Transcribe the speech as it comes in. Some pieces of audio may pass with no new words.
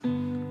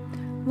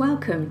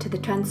Welcome to the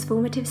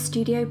Transformative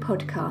Studio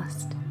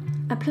podcast,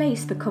 a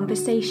place for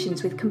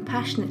conversations with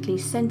compassionately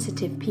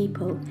sensitive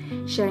people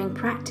sharing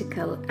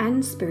practical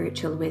and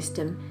spiritual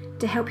wisdom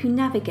to help you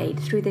navigate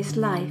through this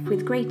life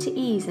with greater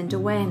ease and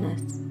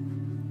awareness.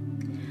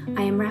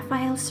 I am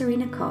Raphael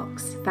Serena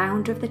Cox,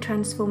 founder of the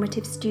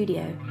Transformative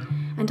Studio,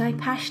 and I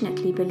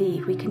passionately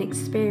believe we can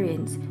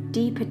experience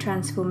deeper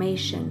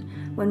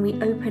transformation when we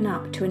open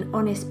up to an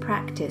honest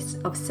practice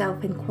of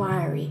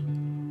self-inquiry.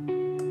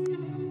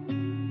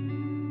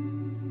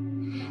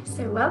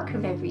 So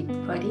welcome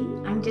everybody.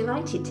 I'm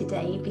delighted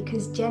today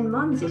because Jen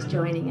Mons is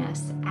joining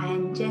us,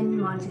 and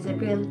Jen Mons is a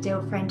real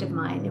dear friend of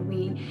mine, and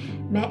we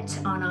met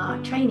on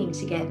our training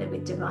together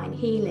with Divine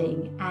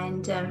Healing.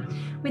 And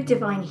with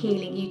Divine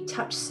Healing you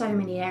touch so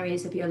many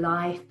areas of your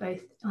life,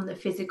 both on the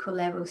physical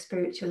level,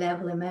 spiritual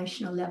level,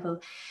 emotional level.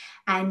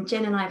 And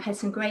Jen and I have had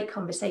some great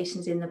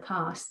conversations in the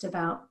past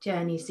about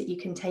journeys that you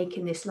can take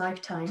in this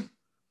lifetime.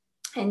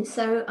 And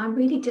so I'm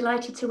really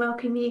delighted to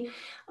welcome you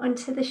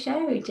onto the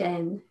show,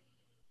 Jen.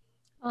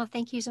 Well,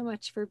 thank you so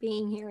much for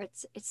being here.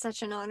 It's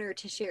such an honor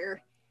to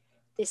share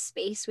this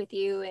space with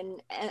you.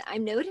 And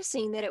I'm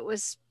noticing that it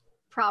was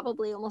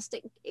probably almost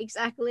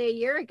exactly a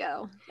year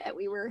ago that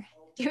we were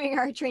doing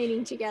our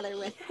training together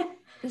with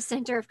the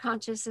Center of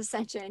Conscious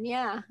Ascension.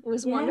 Yeah, it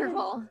was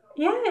wonderful.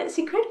 Yeah, it's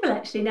incredible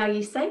actually. Now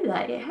you say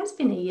that, it has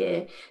been a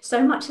year.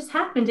 So much has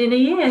happened in a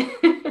year.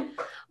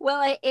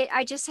 Well,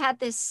 I just had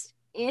this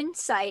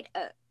insight,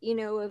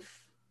 of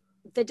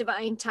the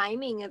divine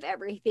timing of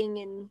everything,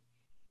 and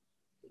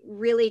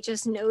really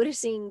just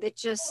noticing that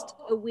just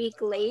a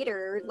week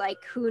later, like,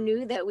 who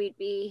knew that we'd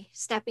be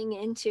stepping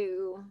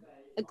into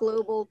a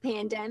global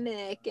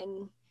pandemic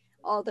and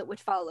all that would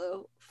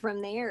follow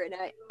from there. And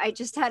I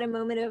just had a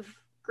moment of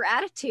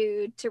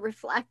gratitude to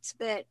reflect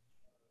that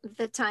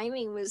the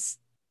timing was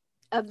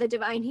of the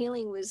divine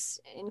healing was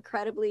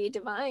incredibly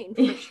divine,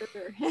 for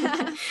sure.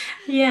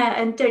 Yeah,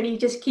 and don't you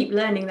just keep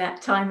learning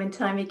that time and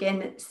time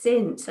again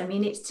since? I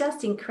mean, it's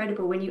just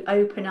incredible when you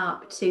open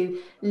up to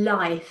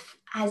life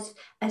as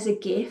a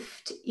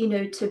gift,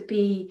 to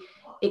be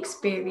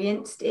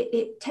experienced.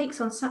 It takes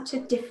on such a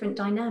different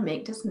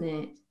dynamic, doesn't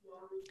it?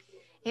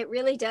 It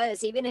really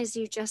does. Even as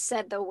you just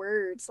said the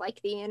words,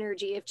 like the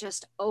energy of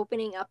just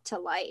opening up to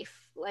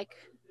life, like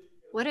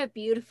what a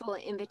beautiful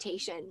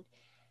invitation.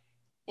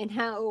 And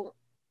how,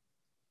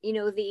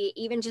 the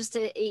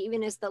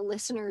even as the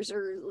listeners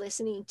are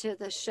listening to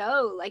the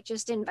show, like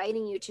just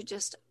inviting you to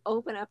just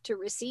open up to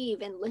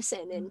receive and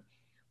listen. And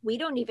we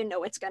don't even know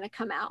what's going to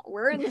come out.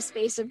 We're in the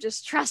space of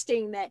just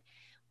trusting that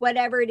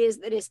whatever it is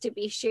that is to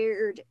be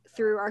shared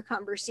through our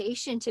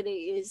conversation today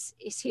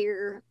is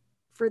here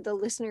for the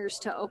listeners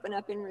to open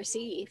up and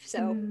receive.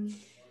 So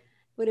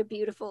what a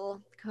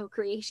beautiful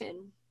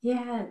co-creation.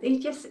 Yeah,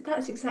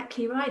 that's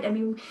exactly right. I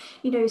mean,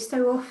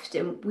 so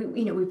often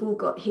we've all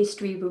got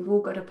history, we've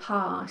all got a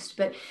past,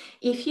 but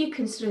if you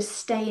can sort of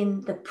stay in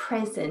the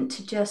present,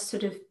 to just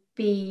sort of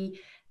be,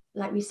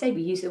 like we say,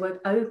 we use the word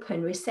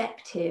open,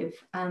 receptive,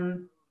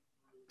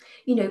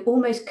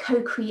 almost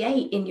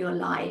co-create in your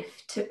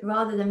life,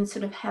 rather than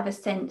sort of have a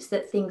sense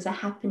that things are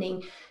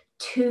happening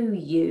to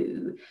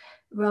you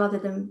rather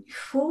than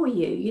for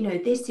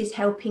you. This is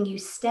helping you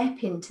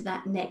step into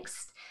that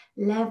next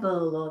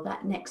level or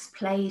that next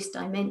place,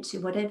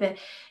 dimension, whatever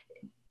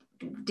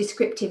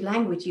descriptive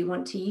language you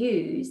want to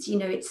use.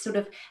 It's sort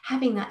of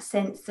having that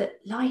sense that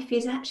life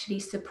is actually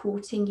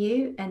supporting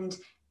you, and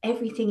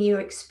everything you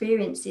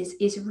experience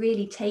is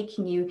really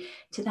taking you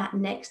to that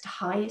next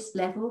highest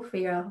level for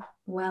your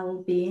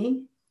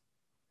well-being.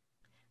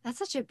 That's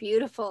such a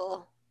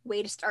beautiful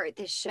way to start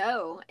this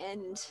show.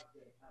 And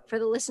for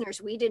the listeners,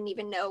 we didn't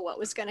even know what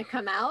was going to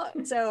come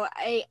out. So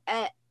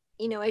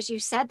as you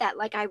said that,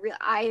 like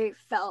I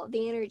felt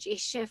the energy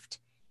shift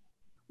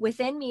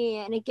within me.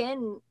 And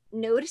again,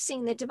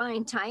 noticing the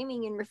divine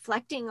timing and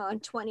reflecting on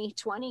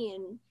 2020,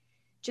 and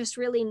just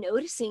really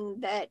noticing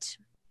that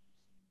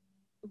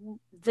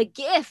the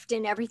gift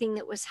in everything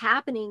that was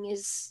happening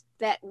is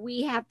that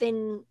we have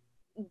been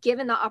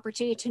given the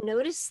opportunity to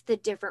notice the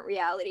different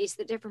realities,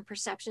 the different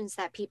perceptions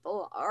that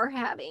people are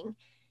having,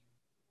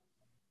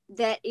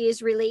 that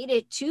is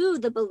related to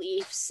the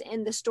beliefs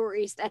and the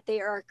stories that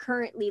they are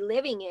currently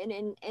living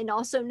in. And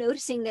also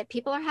noticing that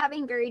people are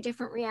having very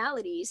different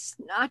realities,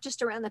 not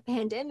just around the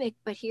pandemic,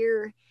 but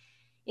here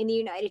in the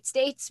United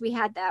States, we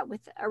had that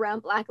with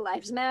around Black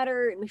Lives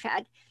Matter. And we've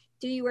had,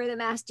 do you wear the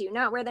mask? Do you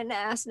not wear the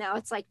mask? Now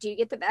it's like, do you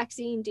get the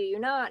vaccine? Do you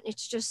not?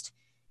 It's just,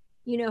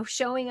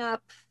 showing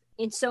up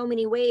in so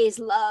many ways,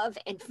 love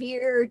and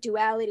fear,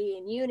 duality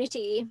and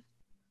unity,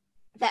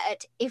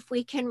 that if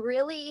we can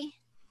really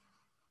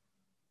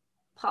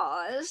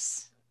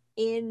pause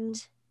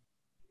and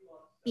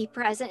be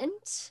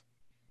present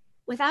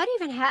without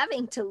even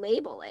having to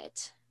label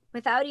it,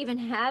 without even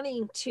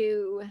having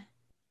to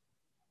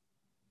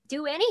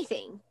do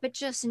anything, but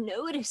just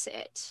notice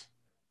it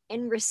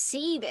and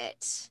receive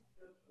it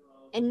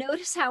and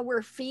notice how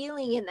we're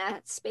feeling in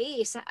that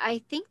space.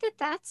 I think that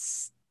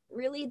that's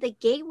really the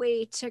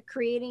gateway to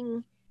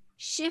creating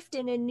shift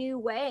in a new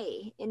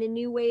way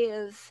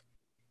of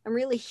I'm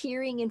really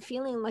hearing and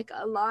feeling like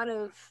a lot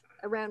of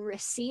around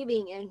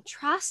receiving and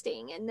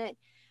trusting, and that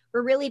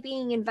we're really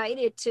being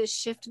invited to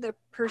shift the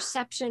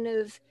perception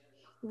of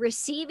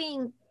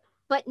receiving,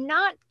 but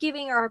not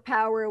giving our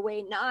power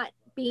away, not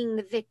being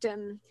the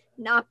victim,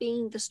 not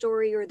being the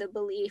story or the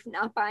belief,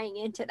 not buying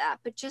into that,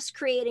 but just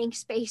creating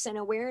space and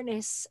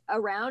awareness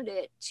around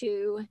it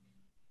to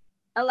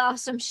allow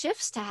some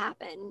shifts to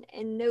happen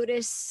and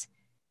notice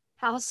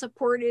how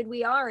supported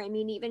we are. I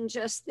mean, even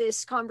just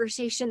this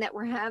conversation that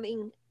we're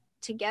having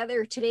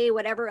together today,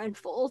 whatever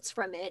unfolds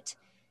from it,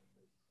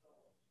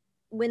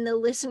 when the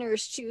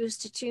listeners choose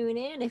to tune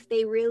in, if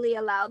they really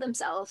allow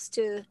themselves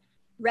to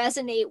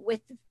resonate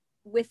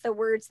with the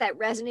words that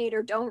resonate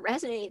or don't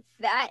resonate,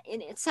 that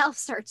in itself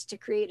starts to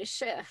create a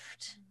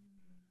shift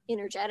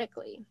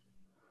energetically.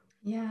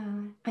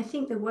 Yeah, I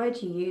think the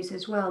word you use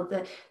as well,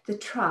 the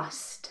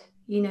trust,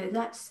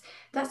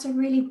 that's a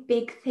really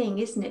big thing,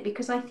 isn't it?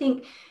 Because I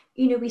think,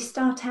 we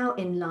start out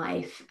in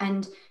life,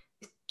 and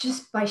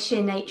just by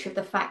sheer nature of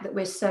the fact that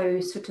we're so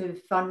sort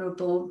of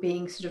vulnerable,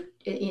 being sort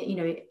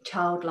of,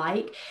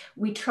 childlike,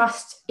 we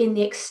trust in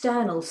the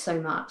external so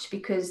much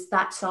because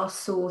that's our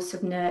source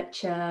of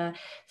nurture,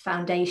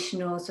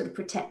 foundational sort of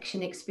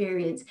protection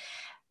experience.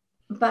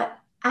 But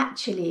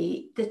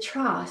actually, the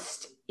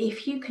trust,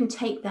 if you can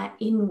take that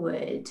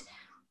inward,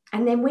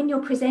 and then when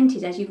you're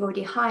presented, as you've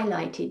already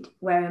highlighted,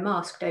 wear a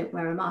mask, don't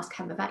wear a mask,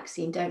 have a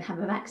vaccine, don't have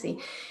a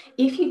vaccine.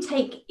 If you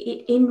take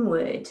it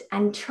inward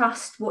and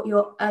trust what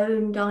your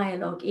own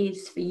dialogue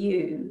is for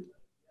you,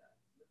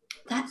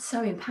 that's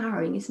so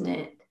empowering, isn't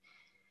it?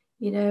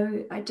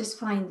 I just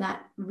find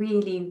that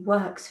really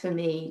works for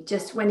me,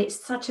 just when it's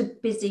such a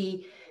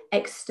busy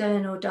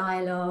external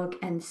dialogue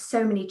and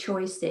so many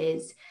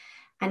choices.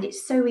 And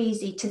it's so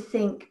easy to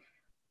think,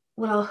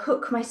 well, I'll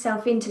hook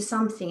myself into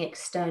something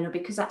external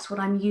because that's what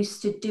I'm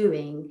used to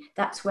doing.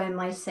 That's where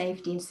my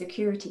safety and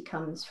security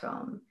comes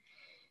from.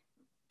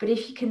 But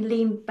if you can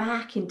lean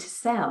back into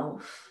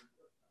self.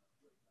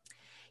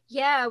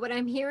 Yeah, what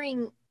I'm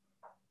hearing,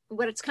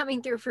 what it's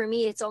coming through for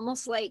me, it's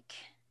almost like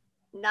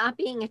not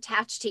being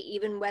attached to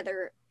even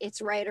whether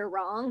it's right or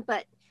wrong,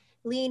 but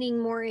leaning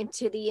more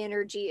into the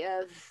energy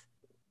of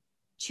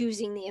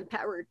choosing the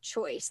empowered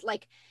choice.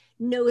 Like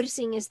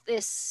noticing, is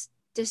this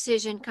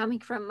decision coming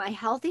from my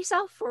healthy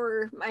self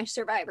or my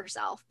survivor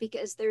self?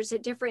 Because there's a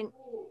different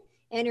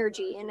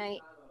energy. And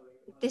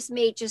this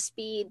may just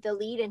be the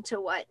lead into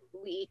what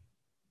we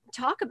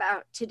talk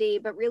about today,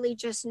 but really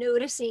just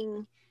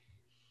noticing,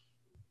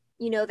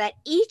 that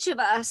each of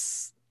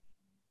us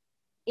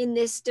in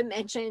this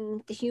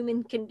dimension, the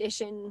human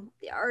condition,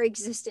 our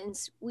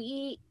existence,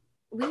 we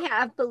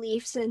have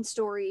beliefs and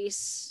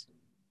stories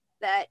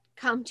that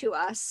come to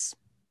us.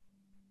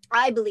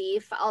 I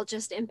believe, I'll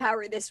just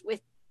empower this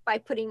with by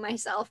putting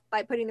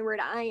the word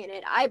I in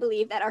it. I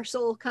believe that our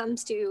soul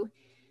comes to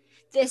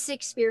this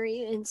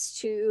experience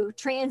to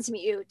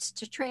transmute,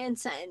 to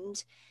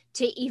transcend,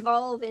 to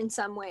evolve in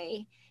some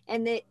way,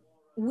 and that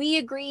we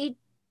agreed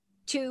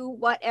to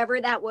whatever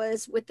that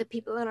was with the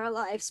people in our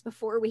lives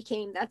before we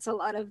came. That's a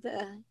lot of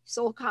the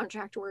soul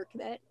contract work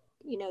that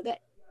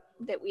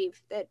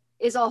that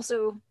is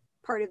also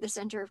part of the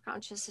Center of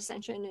Conscious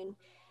Ascension and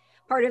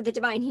part of the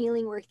divine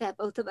healing work that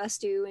both of us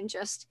do, and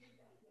just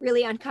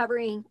really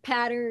uncovering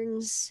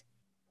patterns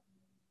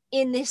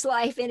in this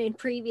life and in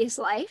previous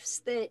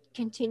lives that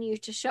continue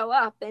to show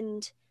up.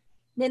 And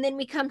then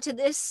we come to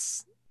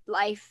this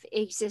life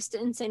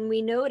existence and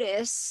we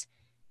notice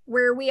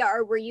where we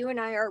are, where you and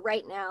I are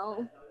right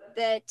now,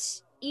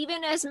 that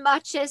even as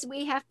much as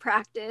we have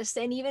practiced,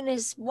 and even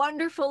as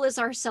wonderful as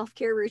our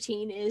self-care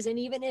routine is, and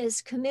even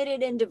as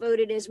committed and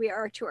devoted as we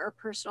are to our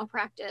personal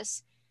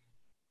practice,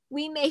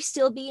 we may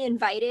still be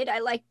invited. I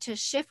like to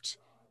shift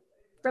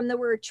from the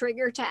word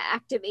trigger to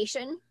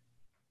activation.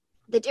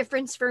 The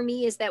difference for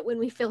me is that when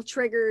we feel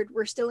triggered,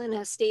 we're still in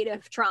a state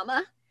of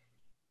trauma.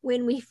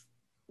 When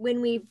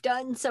we've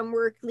done some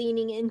work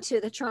leaning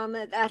into the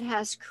trauma that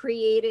has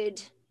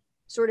created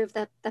sort of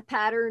the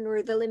pattern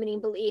or the limiting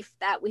belief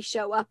that we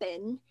show up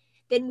in,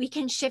 then we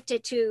can shift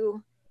it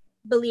to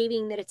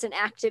believing that it's an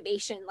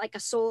activation, like a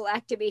soul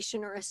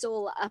activation or a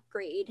soul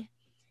upgrade.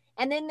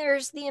 And then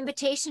there's the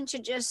invitation to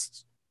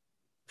just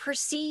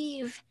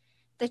perceive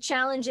the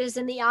challenges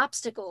and the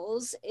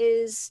obstacles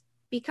is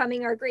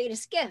becoming our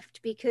greatest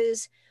gift,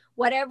 because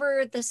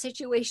whatever the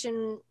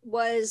situation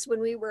was when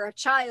we were a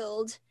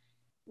child,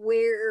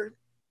 where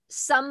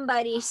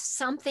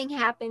something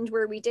happened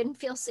where we didn't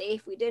feel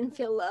safe, we didn't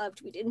feel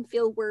loved, we didn't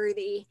feel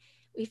worthy,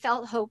 we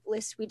felt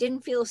hopeless, we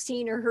didn't feel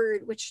seen or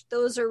heard, which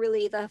those are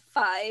really the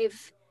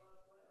 5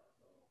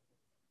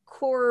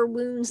 core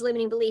wounds,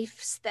 limiting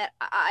beliefs that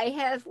I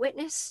have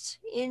witnessed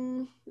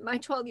in my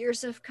 12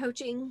 years of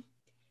coaching.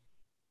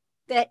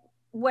 That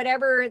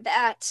whatever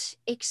that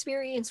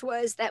experience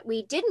was that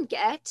we didn't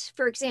get,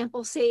 for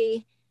example,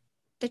 say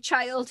the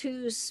child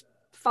whose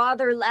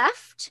father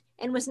left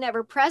and was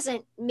never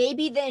present,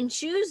 maybe then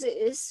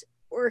chooses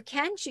or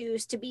can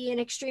choose to be an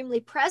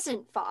extremely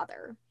present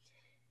father.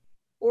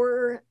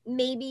 Or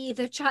maybe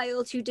the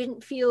child who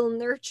didn't feel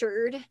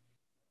nurtured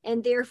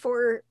and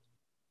therefore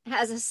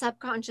has a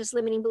subconscious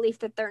limiting belief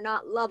that they're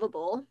not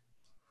lovable,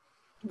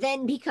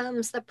 then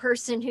becomes the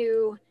person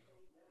who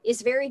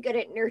is very good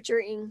at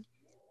nurturing,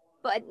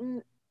 but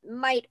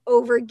might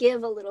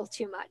overgive a little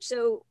too much.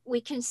 So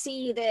we can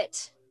see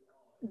that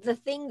the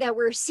thing that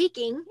we're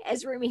seeking,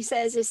 as Rumi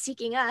says, is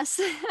seeking us.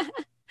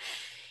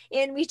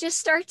 And we just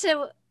start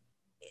to,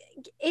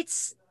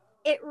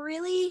 it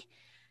really,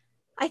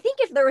 I think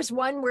if there was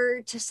one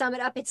word to sum it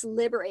up, it's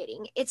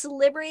liberating. It's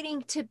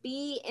liberating to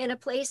be in a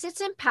place,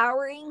 it's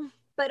empowering,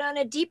 but on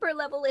a deeper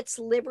level, it's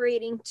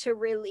liberating to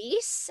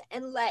release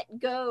and let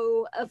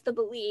go of the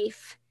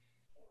belief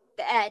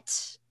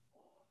that,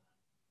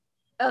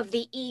 of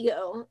the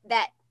ego,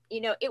 that,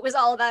 it was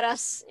all about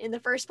us in the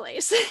first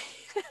place.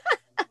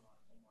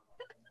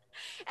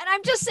 And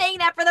I'm just saying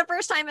that for the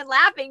first time and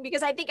laughing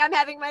because I think I'm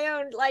having my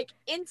own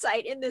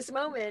insight in this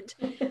moment.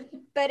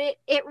 But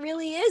it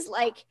really is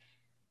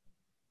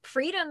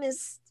freedom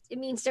it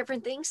means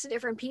different things to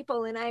different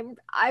people. And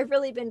I've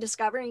really been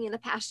discovering in the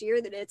past year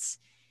that it's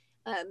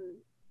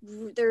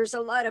there's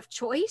a lot of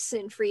choice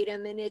in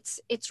freedom, and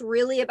it's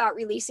really about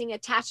releasing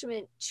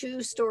attachment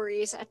to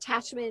stories,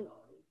 attachment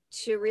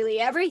to really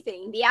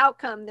everything, the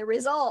outcome, the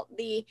result,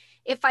 the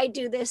if I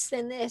do this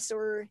then this,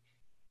 or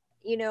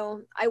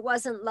I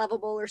wasn't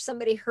lovable, or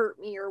somebody hurt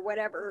me, or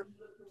whatever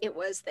it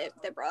was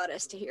that brought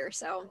us to here.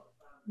 So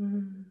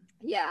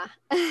yeah.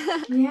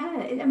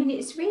 Yeah, I mean,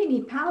 it's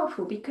really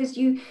powerful because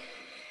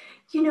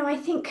I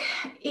think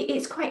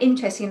it's quite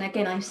interesting.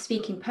 Again, I'm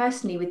speaking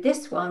personally with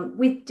this one.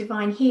 With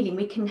divine healing,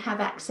 we can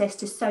have access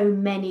to so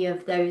many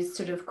of those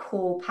sort of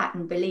core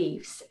pattern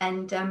beliefs.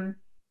 And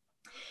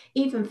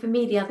even for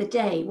me the other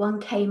day, one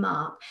came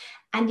up,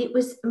 and it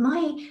was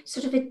my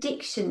sort of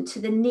addiction to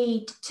the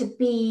need to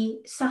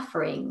be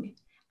suffering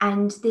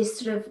and this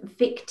sort of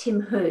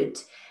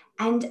victimhood.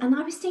 And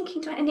I was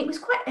thinking, and it was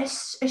quite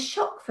a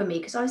shock for me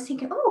because I was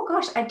thinking, oh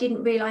gosh, I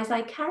didn't realize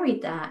I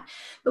carried that.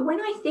 But when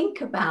I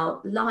think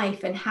about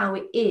life and how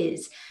it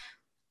is,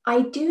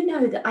 I do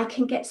know that I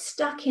can get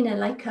stuck in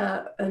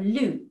a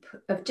loop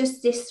of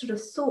just this sort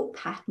of thought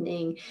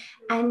patterning,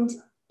 and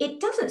it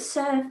doesn't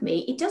serve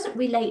me. It doesn't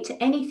relate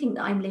to anything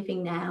that I'm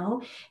living now.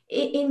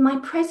 In my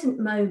present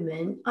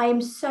moment, I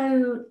am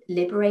so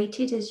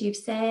liberated, as you've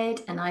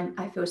said, and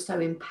I feel so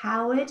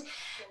empowered.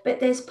 But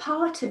there's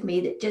part of me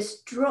that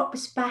just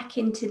drops back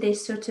into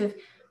this sort of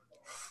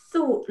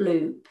thought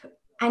loop.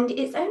 And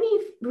it's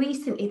only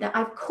recently that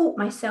I've caught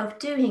myself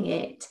doing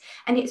it.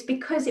 And it's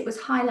because it was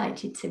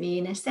highlighted to me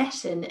in a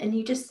session. And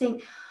you just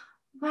think,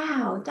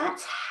 wow,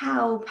 that's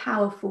how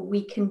powerful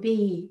we can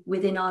be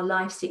within our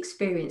life's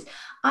experience.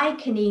 I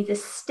can either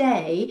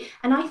stay,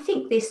 and I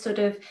think this sort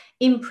of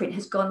imprint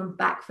has gone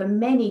back for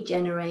many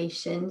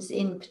generations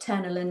in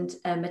paternal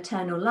and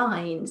maternal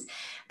lines,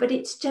 but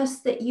it's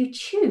just that you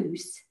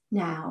choose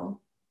now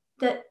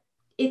that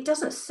it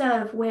doesn't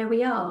serve where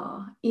we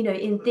are,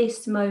 in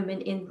this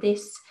moment, in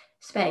this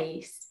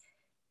space.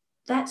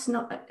 That's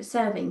not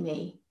serving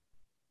me.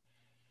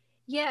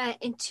 Yeah,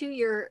 and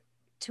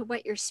to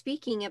what you're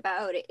speaking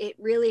about, it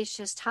really is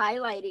just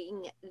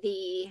highlighting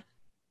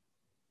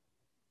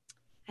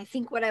I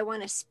think what I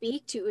want to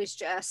speak to is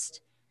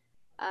just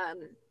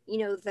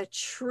the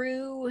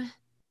true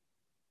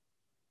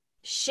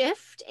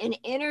shift in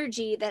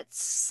energy that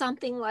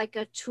something like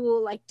a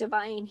tool like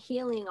divine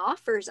healing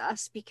offers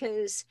us.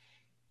 Because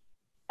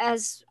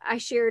as I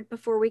shared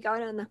before we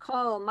got on the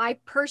call, my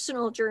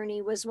personal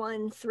journey was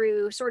one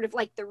through sort of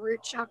like the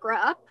root chakra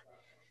up.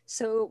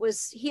 So it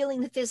was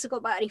healing the physical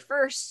body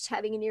first,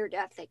 having a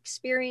near-death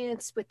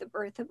experience with the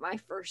birth of my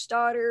first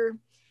daughter,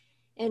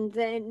 and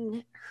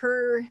then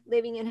her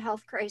living in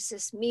health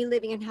crisis, me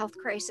living in health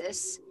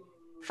crisis,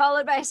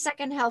 followed by a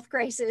second health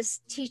crisis,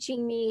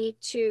 teaching me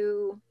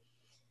to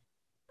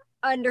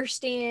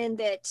understand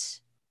that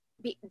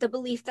the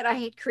belief that I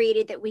had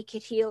created that we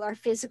could heal our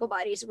physical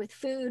bodies with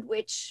food,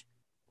 which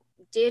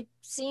did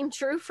seem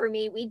true for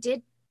me.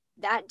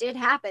 That did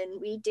happen.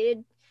 We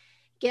did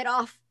get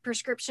off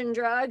prescription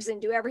drugs and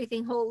do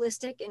everything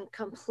holistic and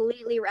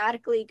completely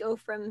radically go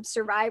from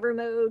survivor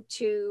mode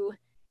to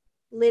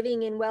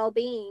living in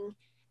well-being.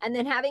 And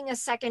then having a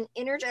second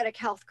energetic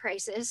health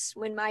crisis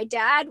when my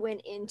dad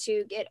went in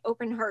to get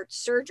open heart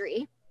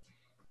surgery,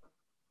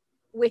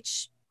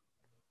 which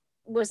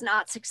was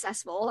not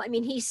successful. I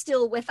mean, he's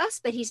still with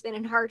us, but he's been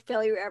in heart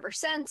failure ever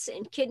since,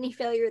 and kidney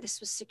failure. This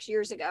was 6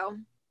 years ago.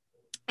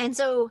 And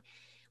so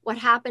what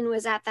happened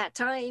was, at that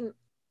time,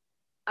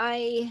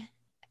 I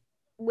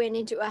went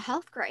into a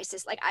health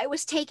crisis. Like, I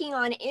was taking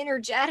on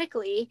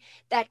energetically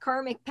that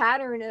karmic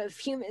pattern of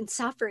human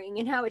suffering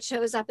and how it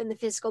shows up in the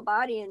physical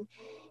body.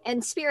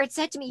 And spirit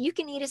said to me, you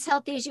can eat as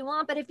healthy as you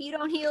want, but if you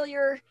don't heal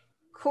your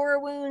core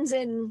wounds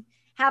and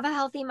have a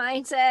healthy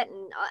mindset.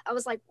 And I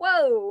was like,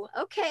 whoa,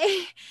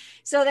 okay.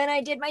 So then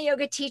I did my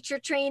yoga teacher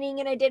training,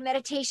 and I did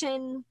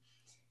meditation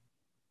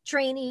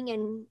training,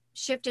 and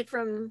shifted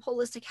from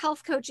holistic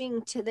health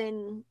coaching to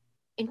then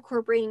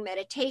incorporating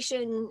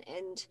meditation.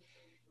 And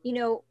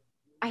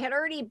I had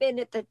already been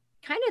at the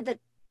kind of the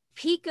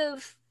peak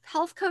of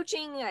health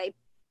coaching. I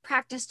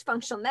practiced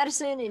functional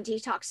medicine and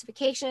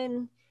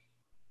detoxification.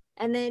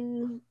 And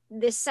then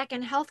this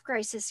second health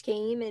crisis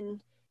came,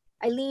 and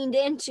I leaned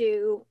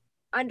into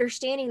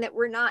understanding that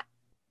we're not,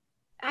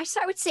 I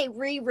would say,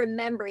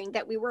 remembering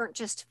that we weren't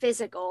just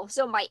physical.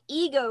 So my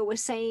ego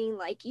was saying,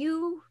 like,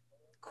 you,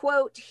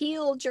 quote,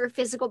 healed your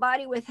physical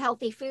body with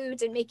healthy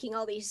foods and making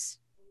all these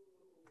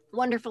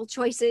wonderful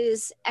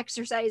choices,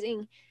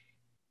 exercising,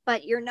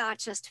 but you're not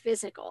just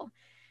physical.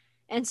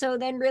 And so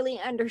then really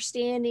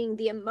understanding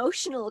the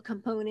emotional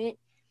component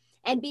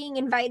and being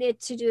invited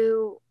to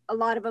do a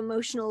lot of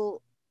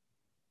emotional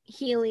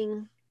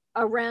healing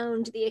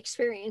around the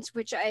experience,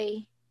 which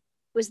I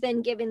was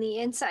then given the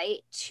insight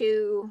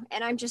to,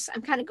 and I'm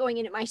kind of going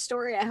into my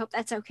story. I hope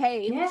that's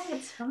okay. Yeah,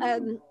 it's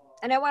fine.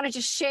 And I want to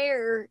just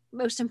share,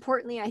 most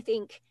importantly, I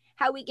think,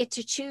 how we get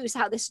to choose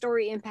how the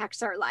story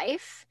impacts our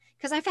life.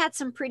 Because I've had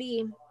some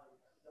pretty,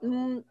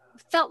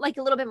 felt like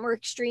a little bit more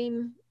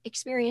extreme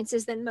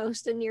experiences than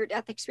most, a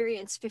near-death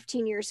experience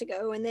 15 years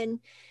ago, and then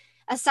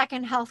a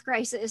second health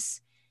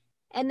crisis.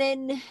 And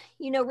then,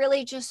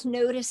 really just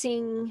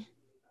noticing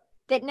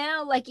that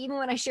now, like, even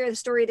when I share the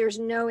story, there's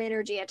no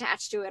energy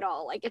attached to it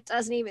all. Like, it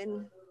doesn't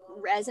even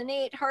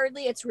resonate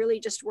hardly. It's really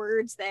just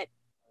words that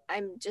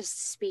I'm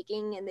just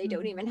speaking, and they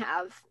don't even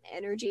have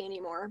energy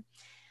anymore.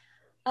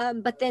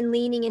 But then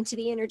leaning into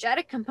the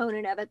energetic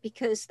component of it,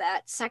 because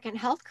that second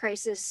health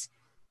crisis,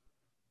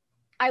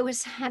 I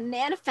was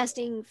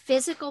manifesting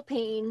physical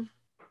pain,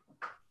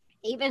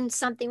 even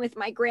something with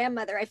my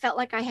grandmother. I felt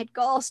like I had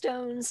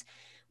gallstones,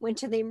 went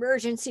to the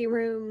emergency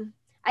room.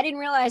 I didn't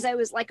realize I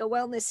was like a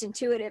wellness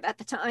intuitive at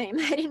the time.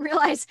 I didn't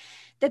realize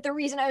that the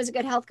reason I was a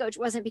good health coach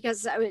wasn't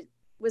because I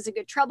was a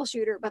good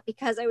troubleshooter, but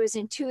because I was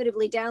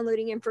intuitively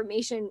downloading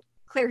information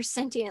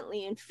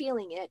clairsentiently and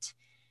feeling it.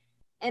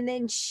 And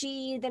then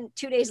she then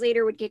 2 days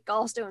later would get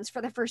gallstones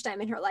for the first time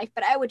in her life,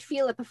 but I would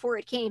feel it before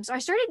it came. So I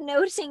started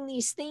noticing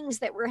these things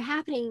that were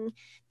happening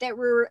that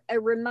were a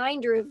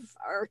reminder of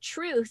our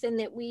truth, and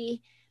that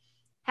we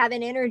have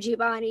an energy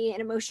body, an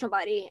emotional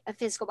body, a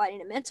physical body,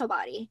 and a mental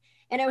body.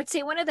 And I would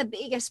say one of the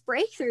biggest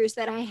breakthroughs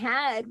that I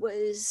had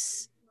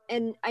was,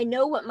 and I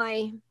know what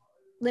my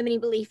limiting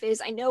belief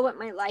is, I know what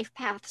my life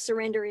path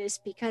surrender is,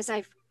 because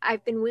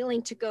I've been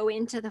willing to go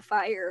into the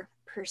fire,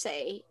 per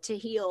se, to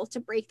heal, to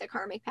break the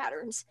karmic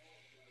patterns.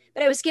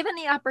 But I was given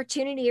the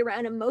opportunity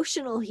around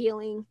emotional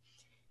healing,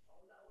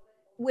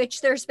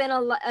 which there's been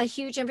a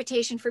huge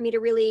invitation for me to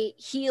really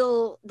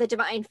heal the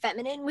divine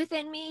feminine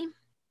within me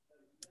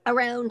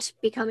around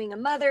becoming a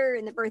mother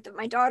and the birth of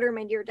my daughter,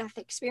 my near-death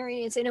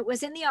experience. And it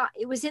was in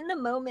the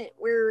moment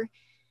where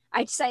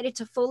I decided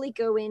to fully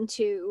go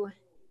into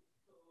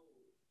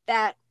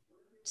that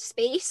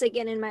space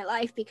again in my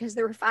life, because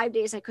there were 5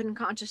 days I couldn't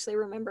consciously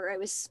remember. I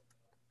was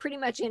pretty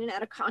much in and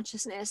out of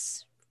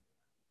consciousness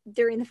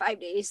during the 5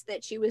 days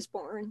that she was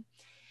born.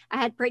 I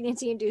had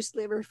pregnancy-induced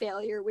liver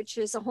failure, which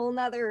is a whole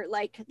nother,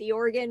 like, the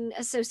organ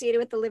associated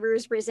with the liver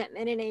is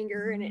resentment and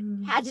anger, and it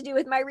had to do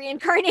with my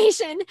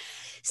reincarnation.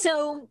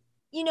 So,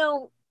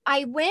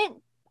 I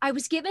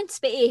was given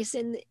space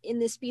in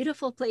this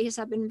beautiful place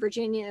up in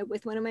Virginia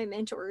with one of my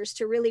mentors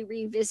to really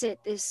revisit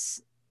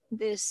this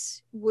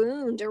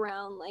wound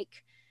around,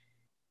 like,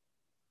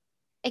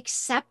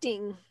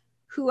 accepting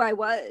who I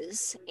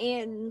was.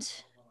 And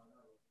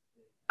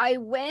I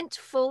went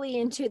fully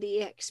into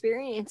the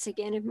experience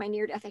again of my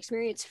near-death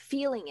experience,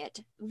 feeling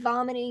it,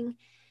 vomiting,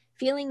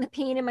 feeling the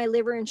pain in my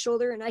liver and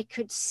shoulder. And I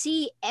could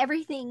see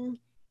everything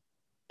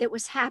that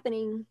was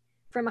happening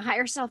from a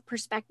higher self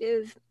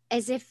perspective,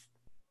 as if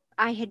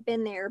I had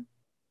been there,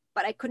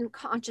 but I couldn't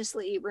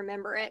consciously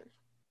remember it.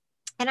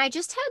 And I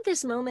just had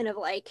this moment of,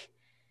 like,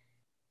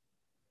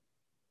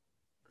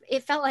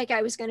 it felt like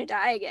I was going to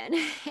die again.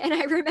 And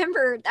I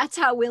remember that's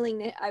how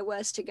willing I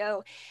was to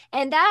go.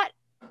 And that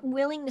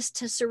willingness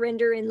to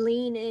surrender and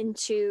lean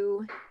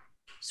into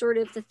sort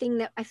of the thing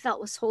that I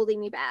felt was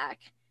holding me back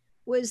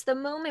was the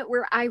moment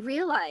where I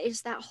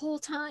realized that whole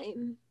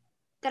time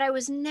that I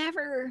was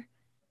never.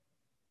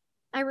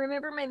 I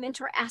remember my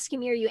mentor asking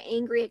me, "Are you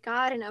angry at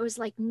God?" And I was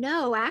like,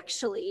 "No,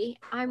 actually,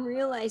 I'm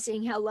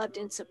realizing how loved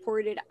and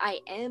supported I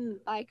am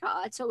by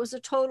God." So it was a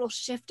total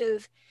shift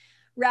of,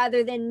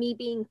 rather than me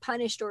being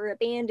punished or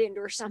abandoned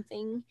or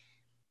something,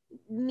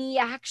 me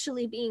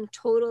actually being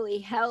totally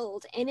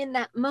held. And in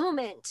that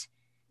moment,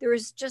 there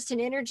was just an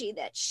energy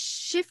that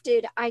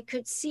shifted. I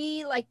could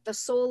see, like, the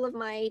soul of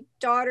my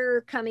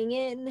daughter coming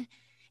in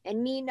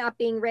and me not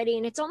being ready.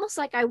 And it's almost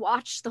like I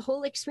watched the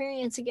whole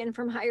experience again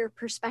from higher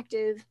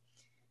perspective.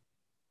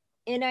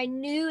 And I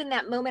knew in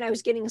that moment I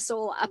was getting a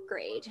soul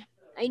upgrade.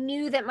 I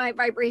knew that my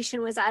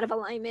vibration was out of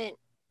alignment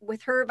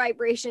with her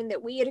vibration,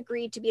 that we had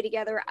agreed to be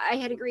together. I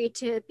had agreed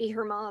to be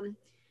her mom.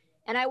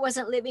 And I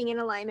wasn't living in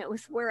alignment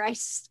with where I,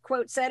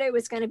 quote, said I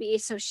was going to be.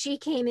 So she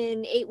came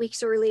in 8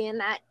 weeks early, and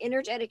that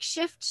energetic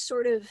shift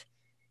sort of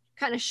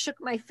kind of shook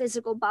my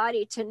physical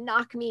body to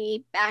knock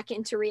me back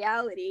into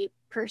reality,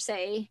 per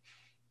se,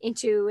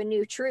 into a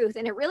new truth.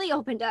 And it really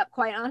opened up,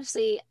 quite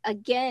honestly,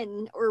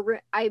 again,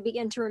 I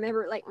began to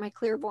remember, like, my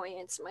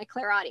clairvoyance, my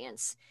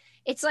clairaudience.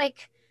 It's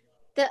like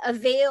a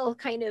veil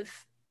kind of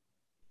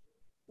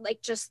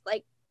like just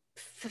like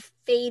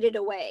faded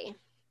away,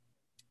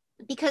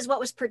 because what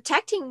was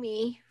protecting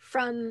me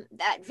from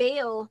that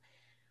veil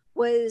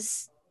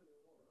was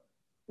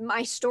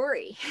my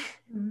story.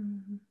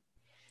 Mm-hmm.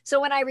 So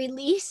when I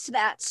released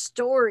that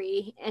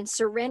story and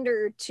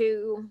surrendered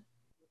to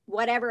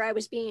whatever I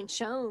was being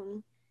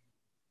shown,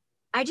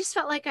 I just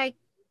felt like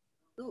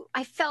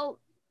I felt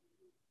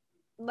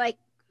like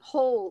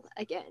whole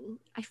again.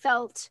 I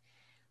felt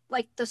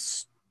like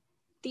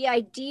the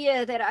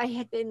idea that I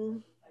had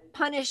been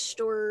punished,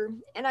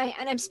 and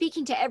I'm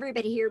speaking to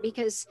everybody here,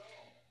 because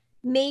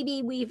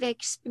maybe we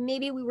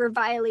were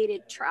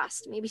violated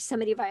trust. Maybe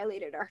somebody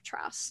violated our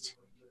trust.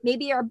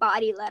 Maybe our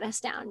body let us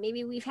down.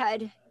 Maybe we've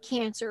had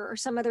cancer or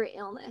some other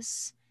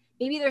illness.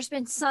 Maybe there's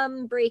been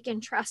some break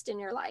in trust in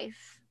your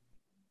life.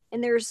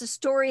 And there's a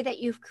story that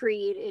you've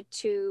created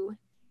to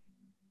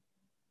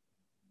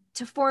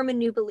form a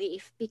new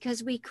belief,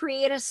 because we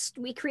create a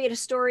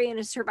story and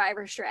a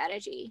survivor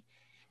strategy.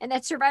 And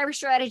that survivor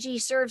strategy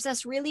serves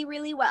us really,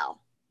 really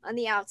well on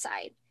the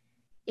outside.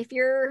 If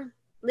your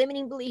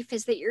limiting belief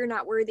is that you're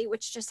not worthy,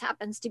 which just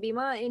happens to be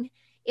mine,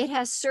 it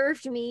has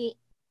served me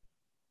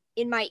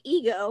in my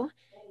ego,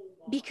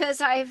 because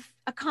I've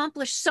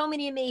accomplished so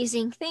many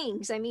amazing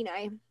things. I mean,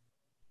 I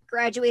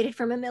graduated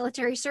from a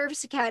military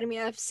service academy.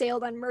 I've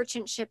sailed on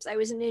merchant ships. I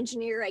was an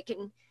engineer. I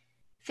can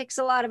fix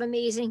a lot of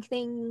amazing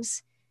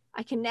things.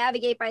 I can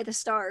navigate by the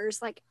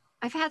stars. Like,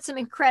 I've had some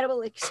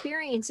incredible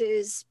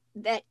experiences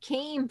that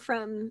came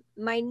from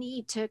my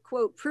need to,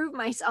 quote, prove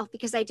myself,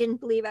 because I didn't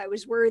believe I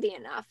was worthy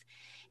enough.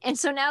 And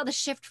so now the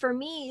shift for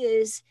me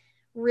is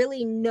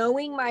really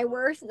knowing my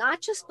worth, not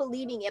just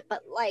believing it,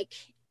 but like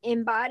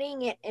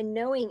embodying it and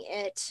knowing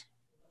it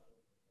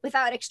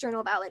without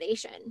external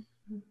validation.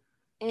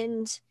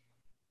 And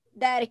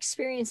that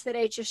experience that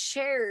I just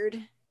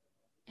shared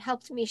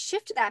helped me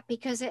shift that,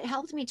 because it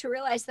helped me to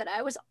realize that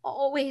I was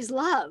always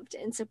loved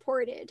and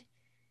supported,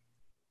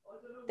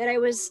 that I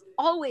was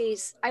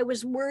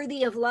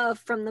worthy of love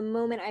from the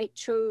moment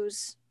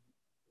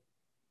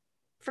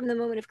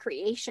of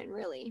creation,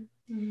 really.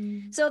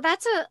 Mm-hmm. So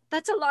that's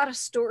a lot of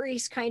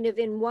stories kind of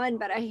in one,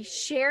 but I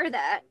share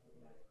that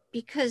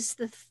because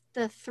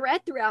the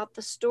thread throughout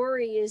the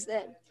story is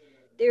that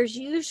there's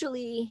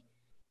usually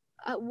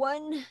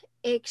one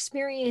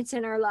experience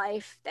in our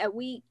life that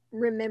we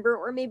remember,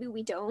 or maybe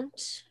we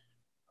don't,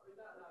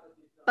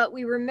 but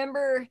we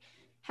remember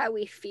how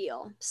we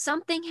feel.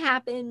 Something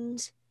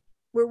happened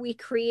where we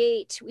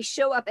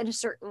show up in a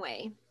certain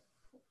way.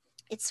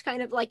 It's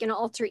kind of like an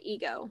alter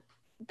ego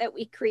that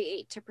we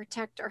create to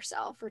protect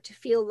ourselves or to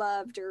feel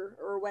loved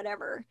or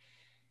whatever.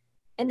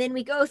 And then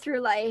we go through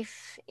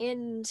life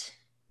and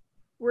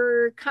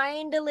we're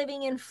kind of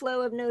living in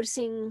flow of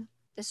noticing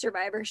the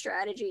survivor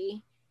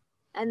strategy.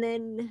 And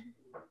then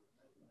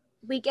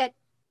we get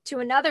to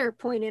another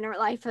point in our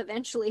life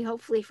eventually,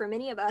 hopefully for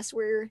many of us,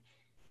 where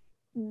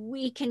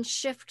we can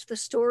shift the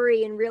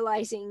story and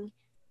realizing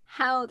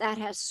how that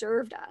has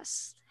served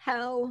us.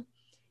 How,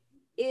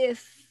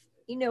 if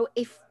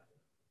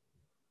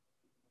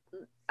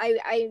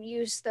I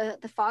use the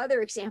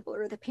father example,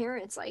 or the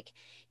parents, like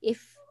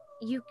if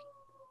you,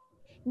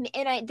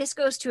 and this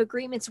goes to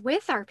agreements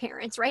with our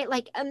parents, right?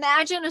 Like,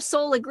 imagine a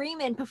soul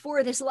agreement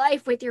before this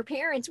life with your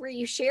parents, where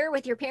you share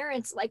with your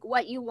parents like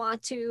what you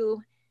want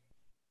to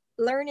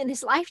learn in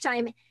this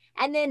lifetime,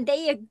 and then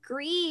they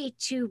agree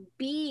to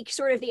be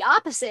sort of the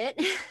opposite.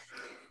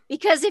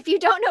 Because if you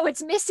don't know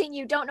what's missing,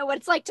 you don't know what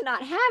it's like to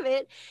not have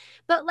it.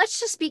 But let's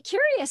just be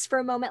curious for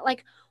a moment.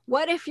 Like,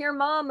 what if your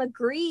mom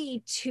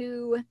agreed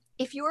to,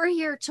 if you're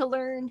here to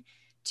learn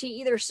to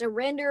either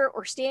surrender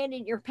or stand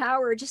in your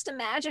power, just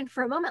imagine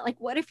for a moment, like,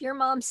 what if your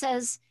mom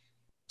says,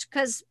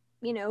 because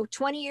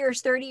 20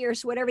 years, 30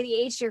 years, whatever the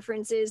age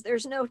difference is,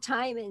 there's no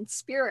time in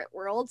spirit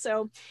world.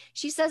 So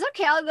she says,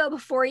 okay, I'll go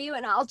before you,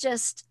 and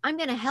I'm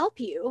going to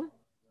help you,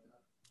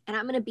 and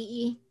I'm going to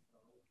be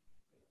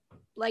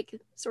like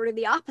sort of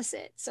the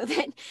opposite, so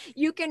that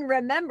you can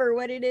remember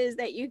what it is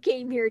that you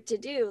came here to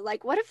do.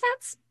 Like, what if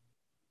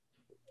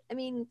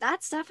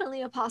that's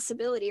definitely a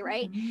possibility,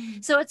 right?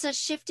 Mm-hmm. So it's a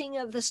shifting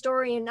of the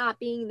story and not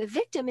being the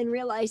victim, and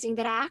realizing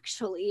that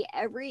actually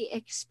every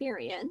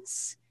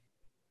experience,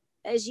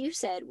 as you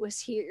said,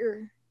 was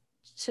here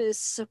to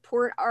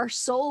support our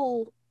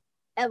soul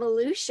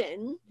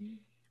evolution, mm-hmm.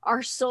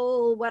 our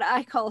soul, what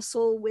I call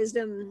soul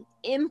wisdom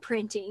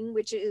imprinting,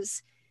 which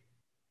is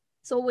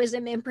soul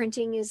wisdom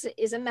imprinting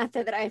is a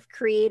method that I've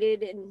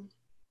created and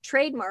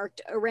trademarked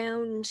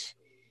around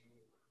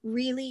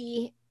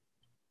really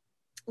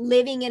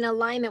living in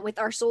alignment with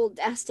our soul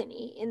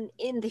destiny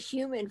in the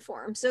human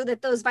form, so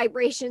that those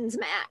vibrations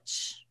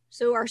match.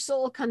 So our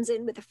soul comes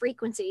in with a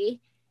frequency,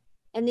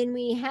 and then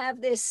we have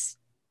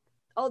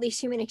all these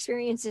human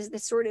experiences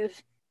that sort of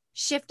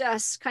shift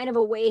us kind of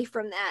away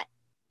from that,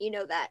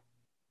 that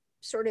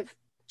sort of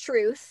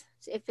truth.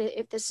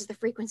 If this is the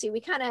frequency,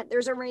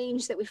 there's a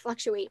range that we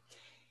fluctuate.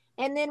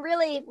 And then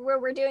really what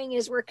we're doing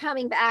is we're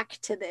coming back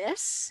to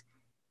this,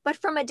 but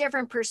from a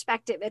different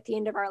perspective at the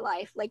end of our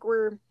life. Like,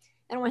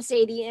 I don't want to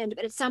say the end,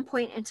 but at some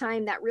point in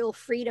time, that real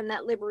freedom,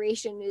 that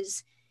liberation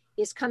is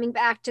is coming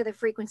back to the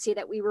frequency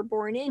that we were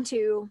born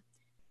into,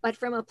 but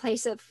from a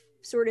place of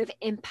sort of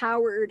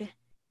empowered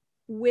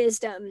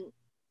wisdom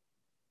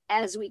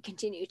as we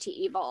continue to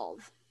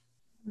evolve.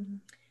 Mm-hmm.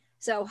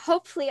 So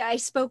hopefully I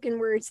spoke in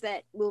words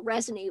that will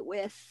resonate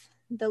with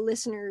the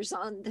listeners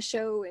on the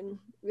show, and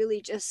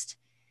really just,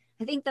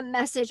 I think the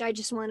message I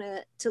just want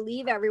to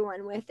leave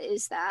everyone with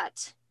is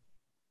that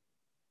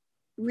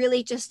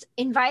really just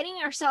inviting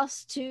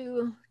ourselves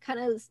to kind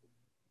of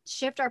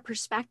shift our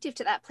perspective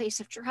to that place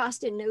of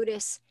trust and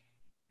notice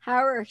how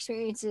our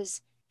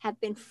experiences have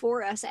been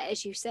for us,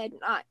 as you said,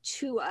 not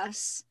to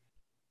us.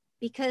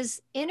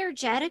 Because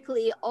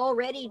energetically,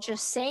 already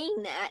just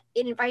saying that,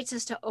 it invites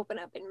us to open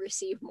up and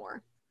receive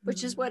more,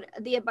 which is what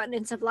the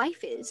abundance of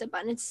life is.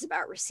 Abundance is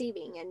about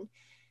receiving, and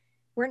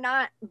we're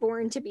not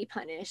born to be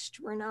punished.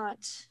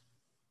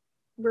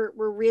 We're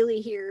really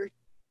here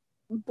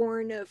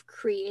born of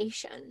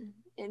creation,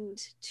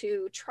 and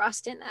to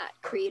trust in that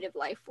creative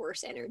life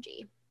force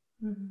energy.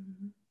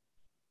 Mm-hmm.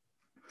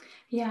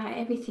 Yeah,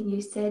 everything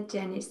you said,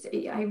 Jen,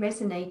 I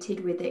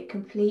resonated with it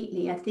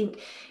completely. I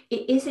think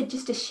it is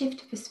just a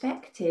shift of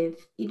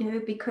perspective,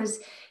 because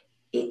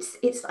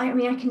I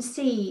mean, I can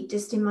see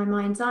just in my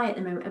mind's eye at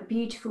the moment a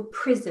beautiful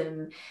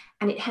prism,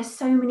 and it has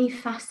so many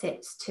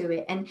facets to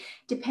it. And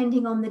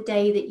depending on the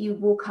day that you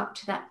walk up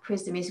to that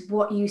prism is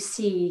what you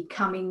see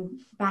coming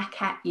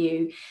back at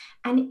you.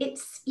 And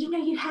it's,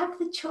 you have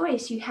the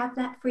choice, you have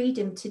that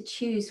freedom to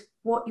choose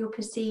what you're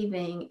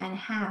perceiving and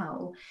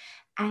how.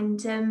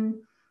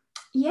 And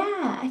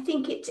yeah, I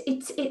think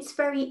it's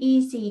very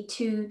easy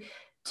to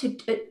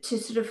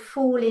sort of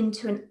fall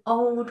into an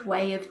old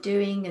way of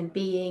doing and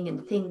being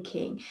and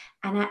thinking.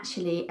 And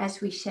actually,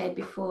 as we shared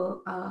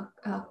before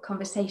our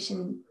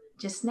conversation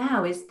just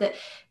now, is that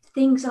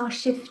things are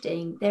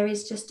shifting. There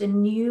is just a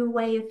new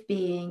way of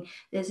being.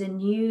 There's a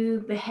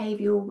new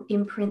behavioral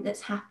imprint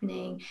that's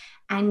happening,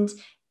 and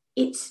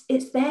it's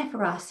there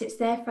for us. It's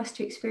there for us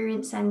to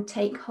experience and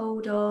take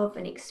hold of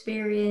and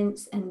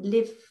experience and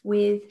live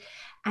with.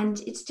 And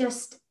it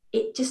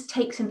just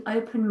takes an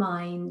open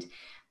mind.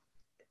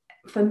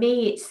 For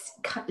me, it's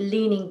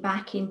leaning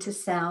back into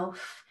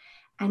self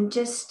and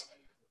just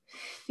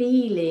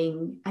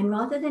feeling, and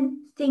rather than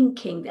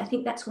thinking. I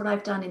think that's what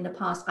I've done in the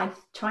past. I've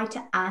tried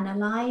to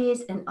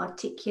analyze and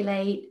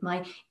articulate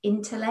my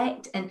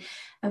intellect, and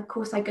of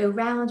course I go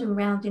round and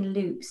round in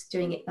loops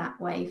doing it that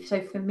way.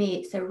 So for me,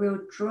 it's a real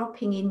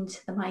dropping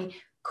into my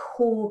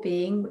core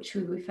being, which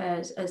we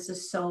refer as the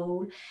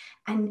soul,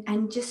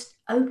 and just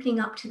opening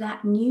up to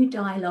that new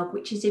dialogue,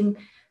 which is in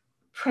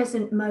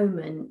present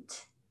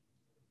moment.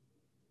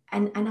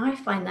 And I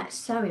find that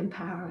so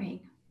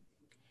empowering.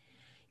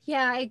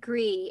 Yeah, I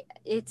agree.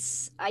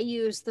 I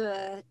use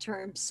the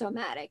term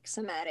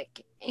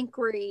somatic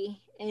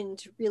inquiry,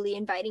 and really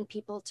inviting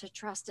people to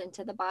trust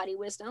into the body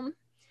wisdom.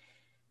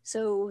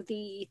 So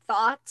the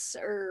thoughts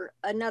are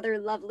another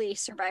lovely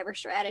survivor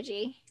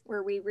strategy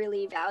where we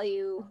really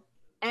value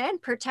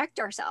and protect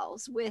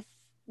ourselves with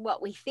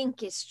what we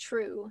think is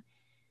true.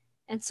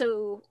 And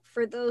so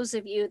for those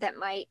of you that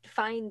might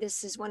find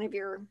this is one of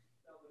your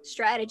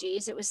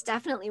strategies, it was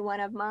definitely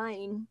one of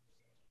mine.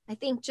 I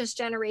think just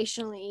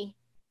generationally,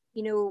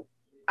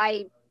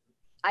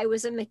 I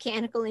was a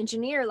mechanical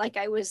engineer.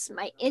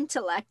 My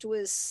intellect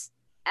was,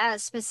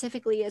 as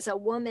specifically as a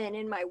woman,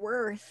 in my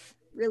worth,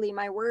 really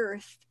my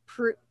worth,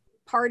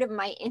 part of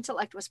my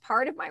intellect was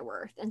part of my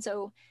worth. And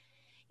so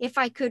if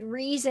I could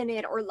reason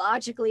it or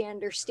logically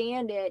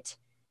understand it,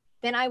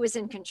 then I was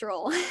in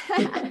control.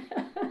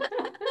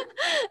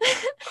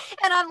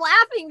 And I'm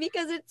laughing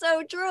because it's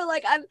so true.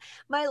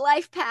 My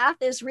life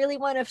path is really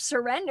one of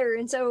surrender.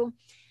 And so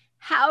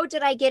how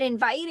did I get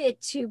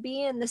invited to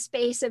be in the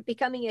space of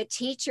becoming a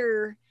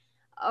teacher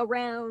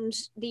around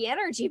the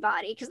energy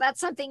body? Because that's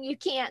something you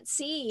can't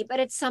see, but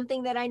it's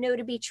something that I know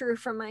to be true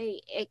from my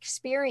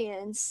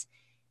experience.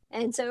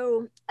 And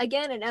so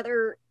again,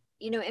 another,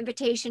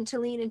 invitation to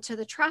lean into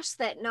the trust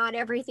that not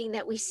everything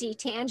that we see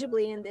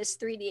tangibly in this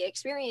 3D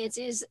experience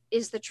is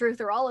the truth,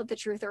 or all of the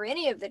truth, or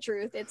any of the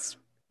truth. It's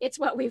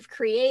what we've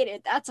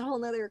created. That's a whole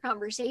nother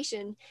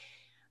conversation.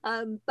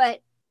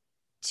 But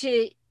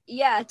to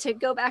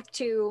go back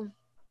to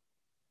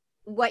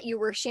what you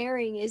were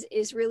sharing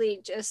is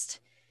really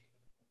just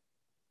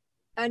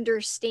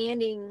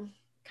understanding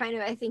kind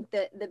of, I think,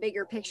 the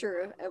bigger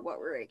picture of what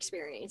we're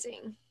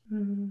experiencing.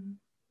 Mm.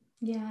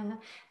 Yeah.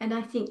 And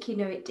I think,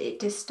 it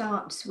just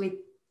starts with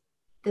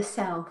the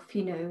self,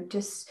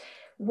 just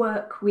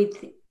work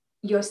with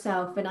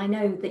yourself. And I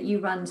know that you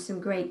run some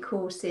great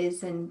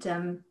courses, and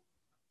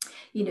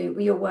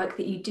your work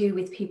that you do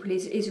with people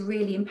is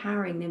really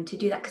empowering them to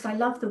do that. Because I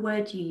love the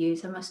word you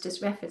use. I must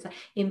just reference that,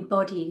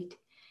 embodied.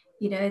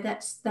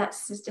 That's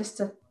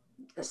just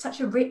that's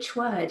such a rich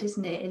word,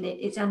 isn't it? And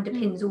it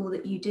underpins all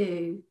that you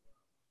do.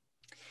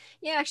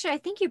 Yeah, actually, I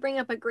think you bring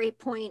up a great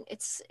point.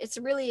 It's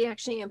really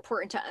actually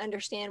important to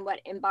understand what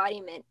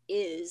embodiment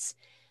is.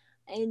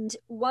 And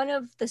one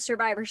of the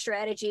survivor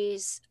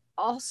strategies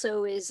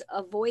also is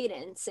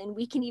avoidance. And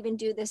we can even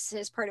do this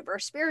as part of our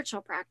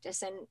spiritual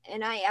practice.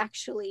 And I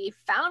actually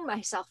found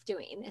myself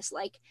doing this,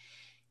 like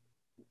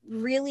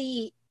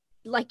really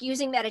like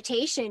using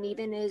meditation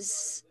even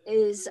is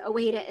a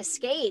way to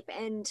escape,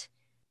 and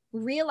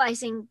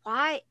realizing,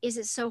 why is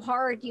it so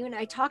hard? You and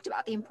I talked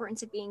about the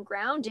importance of being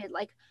grounded.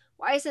 Like,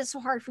 why is it so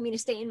hard for me to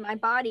stay in my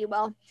body?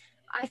 Well,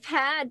 I've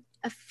had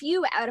a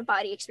few out of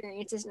body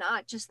experiences,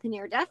 not just the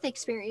near death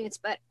experience,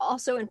 but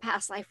also in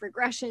past life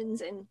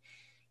regressions. And,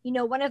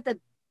 one of the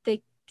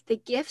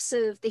gifts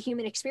of the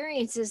human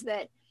experience is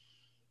that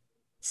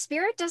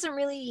spirit doesn't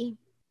really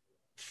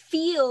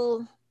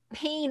feel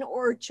pain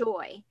or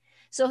joy.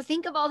 So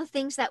think of all the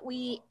things that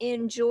we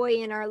enjoy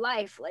in our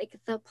life, like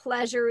the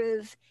pleasure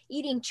of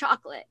eating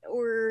chocolate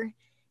or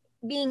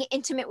being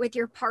intimate with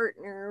your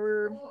partner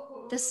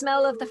or the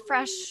smell of the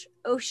fresh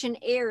ocean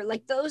air.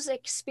 Like those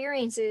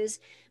experiences,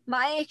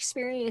 my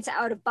experience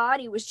out of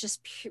body was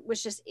just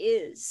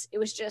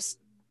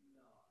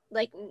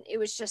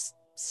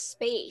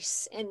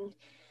space. And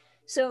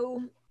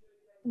so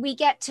we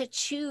get to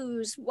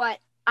choose what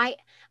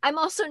I'm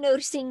also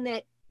noticing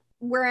that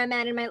where I'm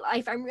at in my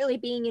life, I'm really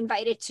being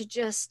invited to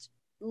just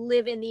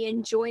live in the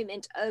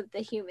enjoyment of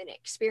the human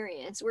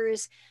experience.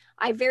 Whereas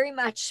I very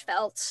much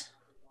felt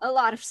a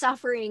lot of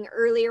suffering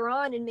earlier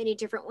on in many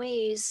different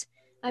ways.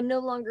 I'm no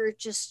longer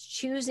just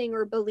choosing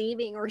or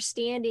believing or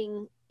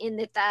standing in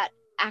that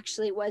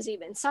actually was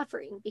even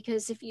suffering.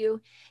 Because if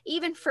you,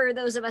 even for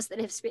those of us that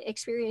have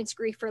experienced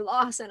grief or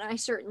loss, and I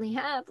certainly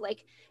have,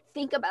 like,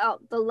 think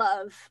about the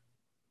love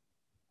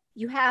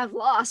you have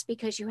lost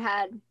because you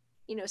had,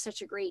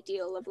 such a great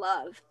deal of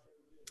love.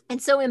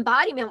 And so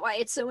embodiment, why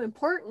it's so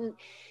important,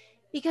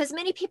 because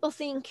many people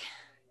think,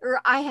 or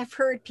I have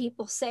heard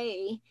people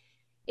say,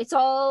 it's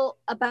all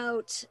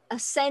about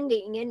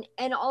ascending.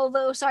 And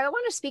although, so I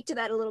want to speak to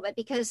that a little bit,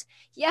 because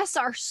yes,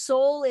 our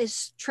soul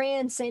is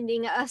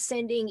transcending,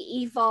 ascending,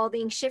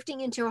 evolving, shifting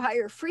into a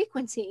higher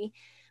frequency.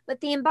 But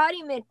the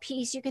embodiment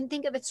piece, you can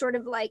think of it sort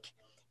of like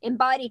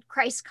embodied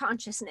Christ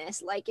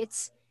consciousness. Like,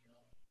 it's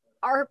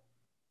our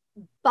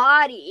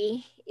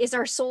body is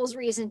our soul's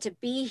reason to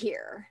be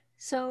here.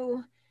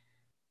 So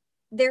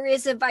there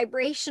is a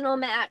vibrational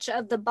match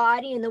of the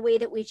body and the way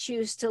that we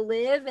choose to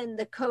live, and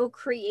the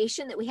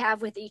co-creation that we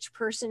have with each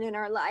person in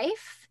our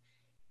life.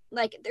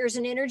 Like, there's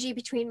an energy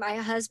between my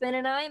husband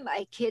and I,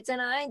 my kids and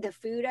I, the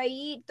food I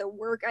eat, the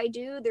work I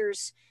do.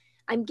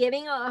 I'm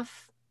giving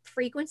off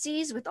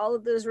frequencies with all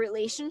of those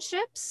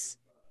relationships,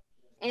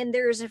 and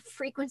there's a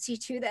frequency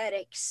to that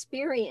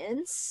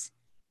experience,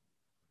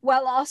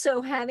 while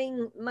also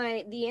having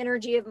the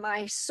energy of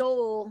my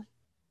soul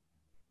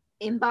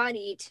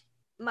embodied,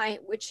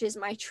 which is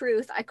my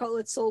truth. I call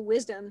it soul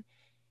wisdom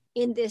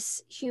in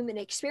this human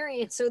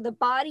experience. So the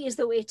body is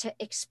the way to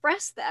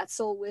express that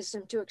soul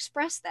wisdom, to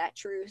express that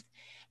truth,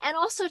 and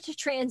also to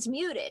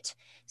transmute it.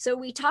 So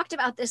we talked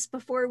about this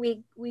before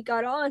we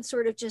got on,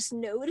 sort of just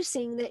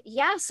noticing that,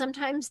 yeah,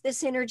 sometimes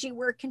this energy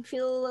work can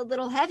feel a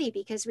little heavy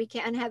because we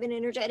can have an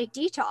energetic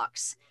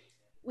detox.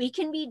 We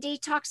can be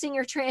detoxing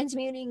or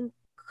transmuting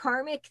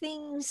karmic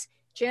things,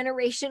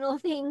 generational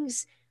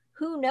things,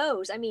 who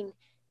knows? I mean,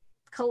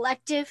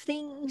 collective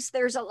things.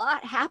 There's a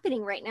lot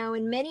happening right now,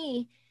 and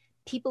many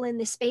people in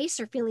this space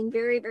are feeling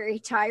very, very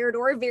tired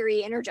or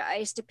very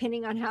energized,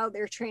 depending on how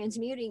they're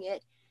transmuting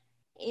it.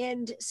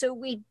 And so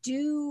we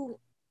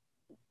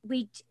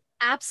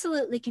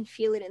absolutely can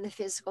feel it in the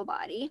physical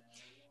body.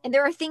 And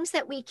there are things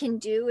that we can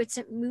do.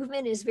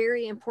 Movement is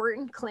very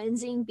important.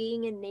 Cleansing,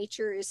 being in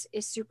nature is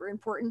super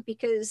important,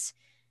 because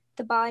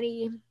the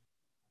body,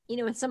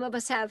 and some of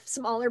us have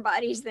smaller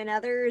bodies than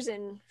others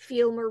and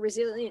feel more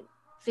resilient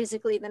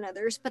physically than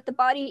others, but the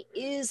body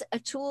is a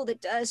tool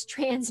that does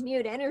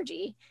transmute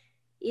energy.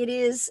 It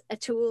is a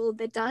tool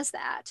that does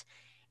that.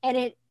 And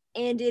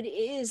it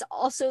is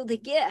also the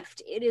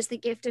gift. It is the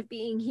gift of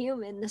being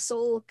human. The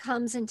soul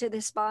comes into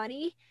this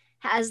body,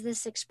 has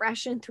this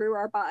expression through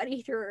our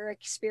body, through our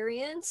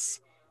experience,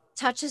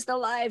 touches the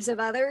lives of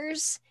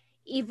others,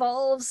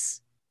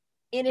 evolves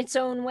in its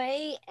own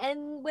way,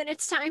 and when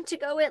it's time to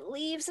go, it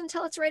leaves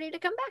until it's ready to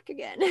come back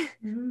again.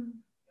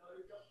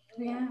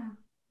 Yeah.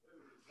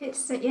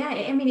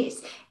 I mean,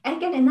 it's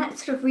again, and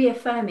that's sort of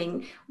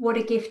reaffirming what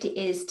a gift it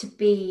is to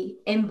be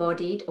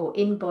embodied or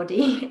in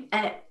body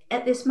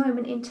at this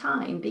moment in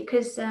time,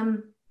 because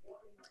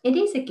it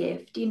is a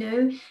gift.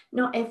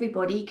 Not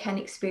everybody can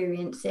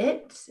experience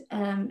it.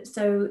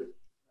 So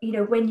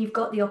when you've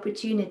got the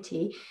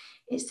opportunity,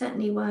 it's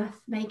certainly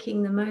worth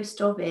making the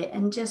most of it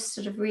and just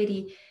sort of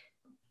really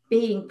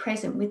being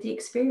present with the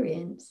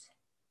experience.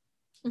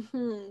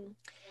 Mm-hmm.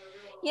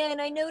 Yeah, and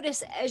I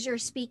notice as you're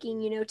speaking,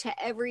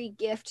 to every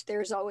gift,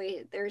 there's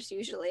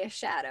usually a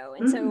shadow.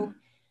 And so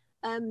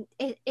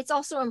it's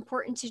also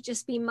important to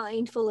just be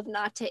mindful of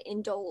not to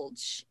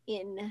indulge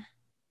in,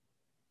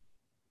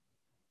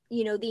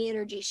 the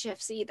energy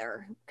shifts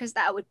either, because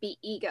that would be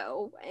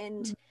ego.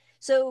 And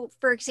so,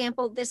 for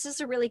example, this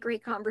is a really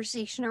great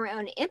conversation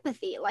around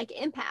empathy, like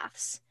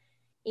empaths,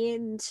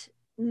 and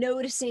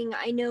noticing.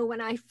 I know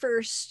when I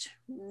first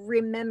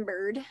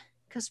remembered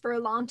because for a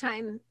long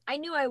time I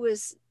knew I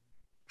was,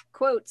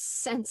 quote,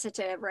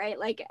 sensitive, right?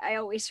 Like I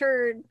always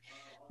heard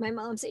my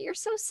mom say, "You're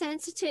so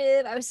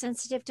sensitive." I was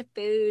sensitive to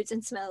foods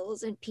and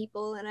smells and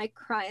people, and I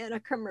cry on a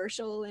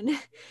commercial, and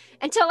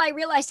until I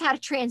realized how to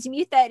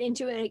transmute that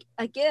into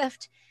a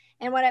gift.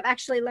 And what I've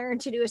actually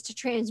learned to do is to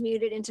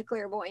transmute it into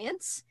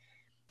clairvoyance,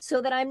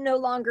 so that I'm no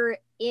longer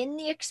in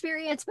the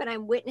experience, but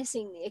I'm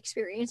witnessing the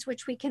experience,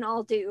 which we can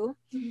all do.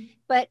 Mm-hmm.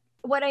 But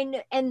what I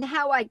know and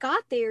how I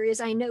got there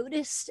is I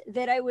noticed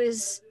that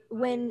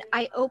when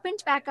I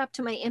opened back up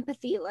to my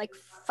empathy like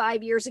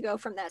 5 years ago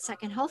from that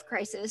second health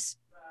crisis,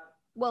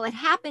 well, it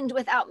happened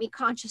without me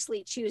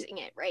consciously choosing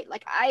it, right?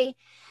 Like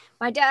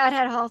my dad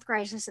had a health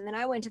crisis and then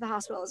I went to the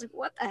hospital. I was like,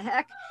 what the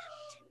heck?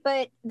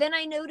 But then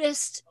I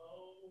noticed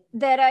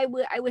that I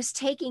was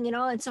taking it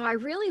on. So I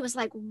really was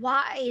like,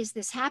 why is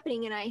this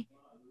happening? And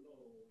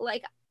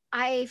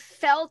I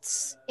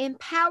felt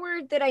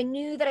empowered, that I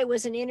knew that I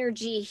was an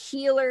energy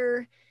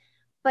healer.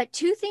 But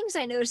two things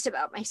I noticed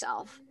about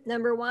myself.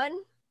 Number one,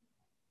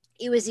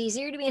 it was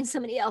easier to be in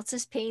somebody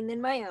else's pain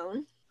than my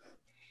own.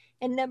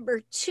 And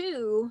number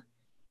two,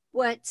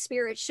 what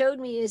spirit showed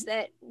me is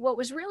that what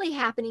was really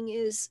happening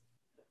is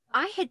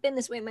I had been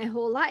this way my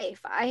whole life.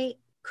 I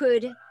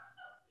could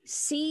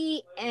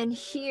see and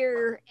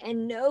hear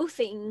and know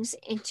things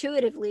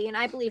intuitively, and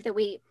I believe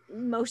that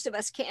most of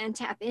us can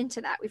tap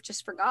into that. We've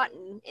just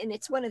forgotten, and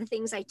it's one of the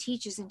things I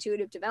teach is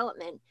intuitive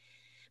development.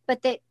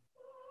 But that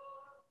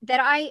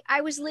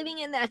I was living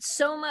in that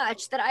so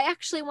much that I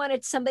actually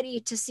wanted somebody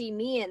to see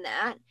me in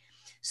that.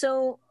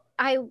 So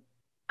I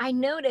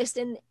noticed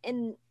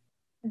and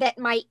that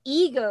my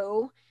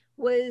ego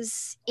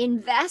was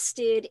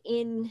invested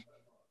in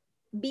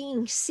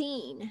being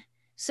seen.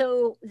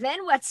 So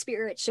then what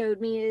spirit showed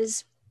me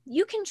is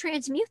you can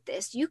transmute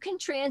this. You can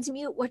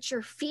transmute what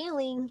you're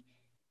feeling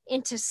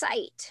into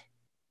sight.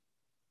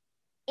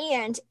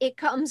 And it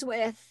comes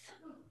with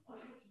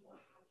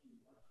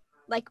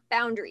like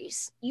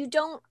boundaries. You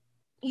don't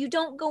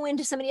go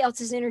into somebody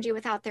else's energy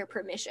without their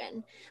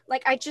permission.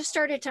 Like I just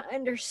started to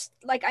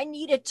I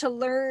needed to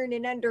learn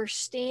and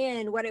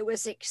understand what I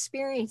was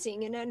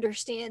experiencing and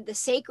understand the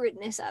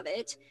sacredness of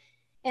it,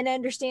 and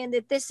understand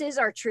that this is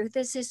our truth.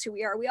 This is who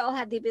we are. We all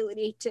have the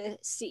ability to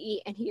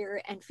see and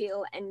hear and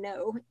feel and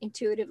know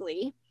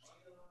intuitively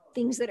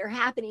things that are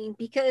happening,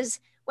 because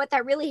what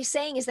that really is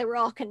saying is that we're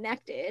all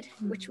connected,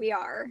 which we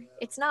are.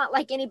 It's not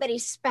like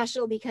anybody's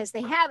special because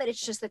they have it.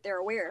 It's just that they're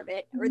aware of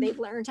it, or they've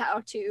learned how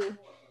to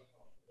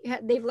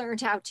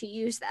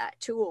use that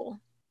tool.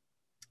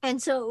 And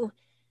so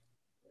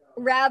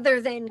rather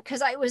than,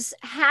 because I was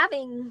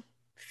having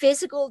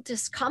physical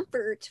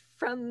discomfort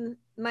from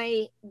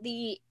the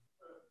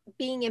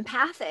being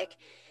empathic,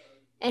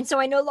 and so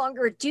I no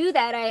longer do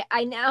that.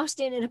 I now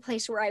stand in a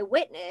place where I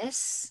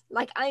witness,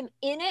 like I'm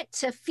in it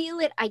to feel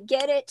it, I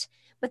get it,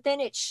 but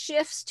then it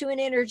shifts to an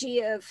energy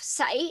of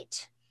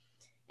sight.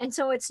 And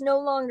so it's no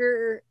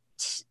longer,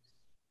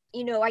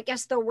 I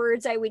guess the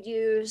words I would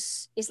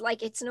use is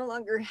like, it's no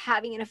longer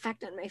having an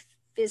effect on my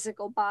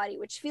physical body,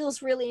 which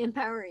feels really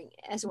empowering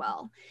as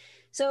well.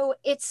 So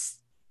it's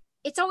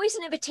always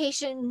an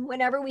invitation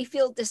whenever we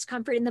feel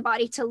discomfort in the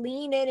body to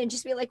lean in and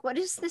just be like, what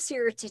is this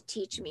here to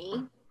teach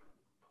me?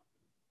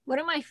 What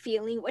am I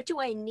feeling? What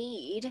do I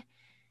need?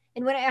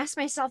 And when I asked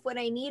myself what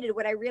I needed,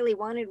 what I really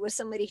wanted was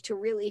somebody to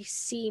really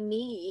see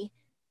me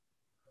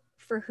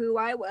for who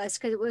I was,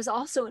 because it was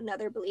also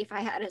another belief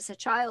I had as a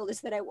child,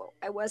 is that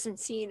I wasn't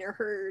seen or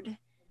heard.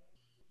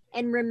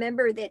 And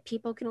remember that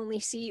people can only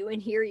see you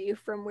and hear you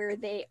from where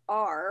they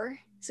are.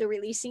 So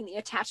releasing the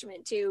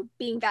attachment to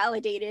being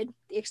validated,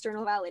 the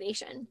external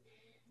validation.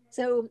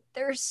 So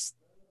there's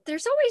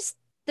always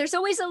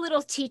a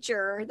little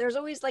teacher. There's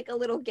always like a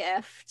little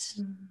gift,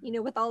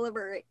 with all of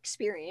our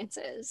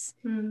experiences.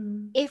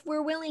 If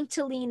we're willing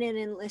to lean in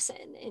and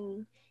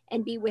listen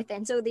and be with it.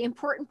 And so the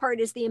important part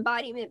is the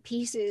embodiment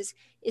pieces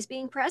is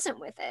being present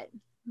with it,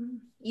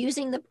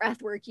 using the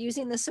breath work,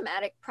 using the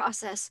somatic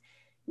process,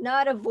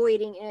 not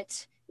avoiding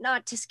it,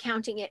 not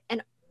discounting it,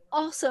 and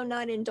also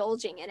not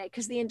indulging in it,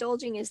 because the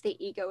indulging is the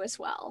ego as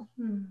well.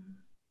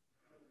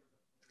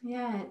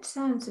 Yeah, it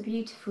sounds a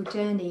beautiful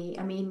journey.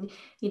 I mean,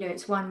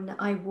 it's one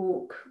I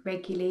walk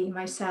regularly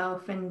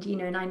myself, and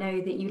and I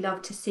know that you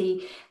love to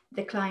see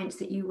the clients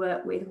that you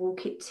work with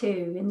walk it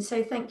too. And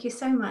so thank you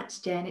so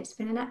much, Jen. It's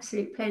been an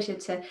absolute pleasure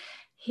to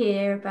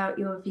hear about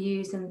your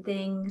views and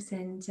things,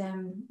 and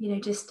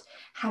just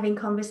having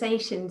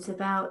conversations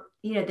about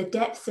the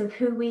depths of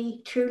who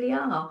we truly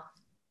are.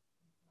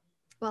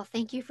 Well,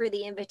 thank you for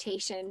the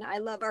invitation. I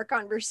love our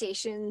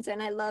conversations,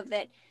 and I love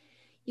that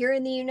you're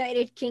in the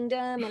United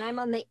Kingdom and I'm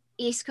on the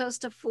East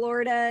Coast of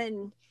Florida.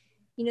 And,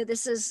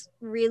 this is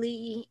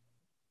really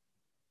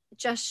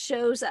just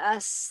shows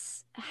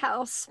us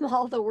how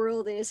small the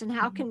world is and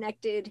how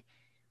connected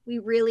we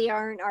really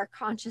are in our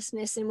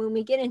consciousness. And when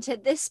we get into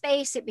this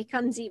space, it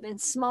becomes even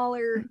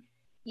smaller,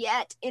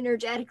 yet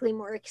energetically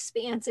more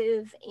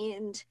expansive,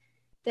 and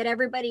that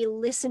everybody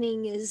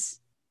listening is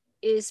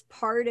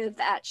part of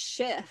that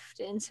shift.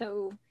 And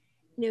so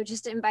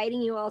just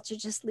inviting you all to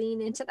just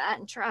lean into that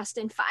and trust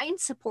and find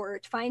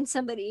support, find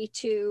somebody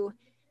to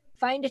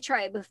find a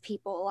tribe of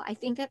people. I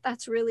think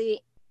that's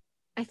really,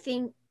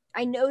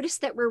 I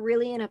noticed that we're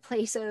really in a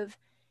place of,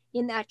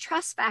 in that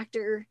trust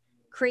factor,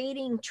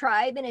 creating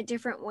tribe in a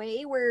different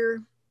way, where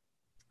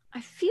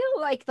I feel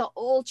like the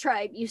old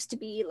tribe used to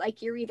be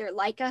like, you're either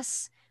like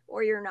us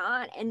or you're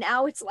not. And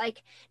now it's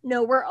like,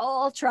 no, we're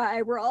all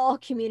tribe, we're all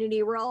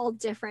community, we're all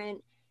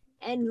different.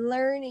 And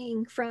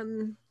learning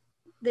from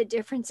the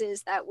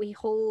differences that we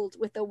hold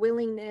with a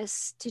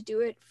willingness to do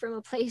it from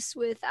a place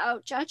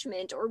without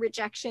judgment or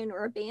rejection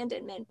or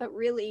abandonment, but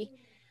really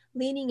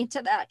leaning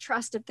into that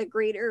trust of the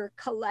greater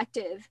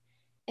collective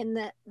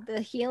and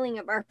the healing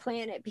of our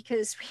planet,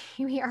 because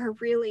we are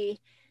really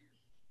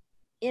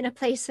in a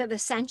place of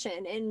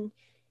ascension. And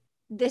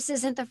this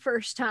isn't the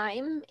first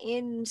time.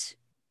 And,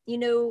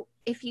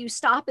 if you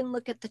stop and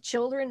look at the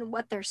children and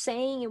what they're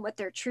saying and what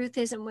their truth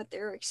is and what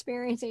they're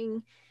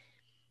experiencing,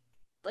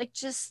 like,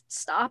 just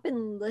stop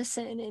and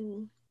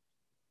listen.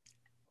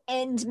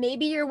 And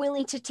maybe you're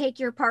willing to take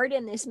your part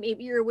in this.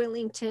 Maybe you're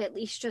willing to at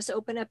least just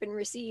open up and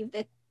receive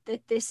that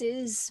this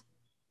is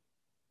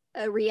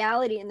a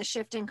reality in the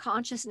shift in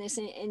consciousness,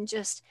 and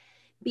just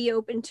be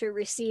open to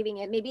receiving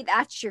it. Maybe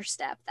that's your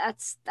step.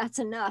 That's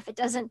enough. It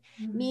doesn't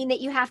mean that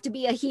you have to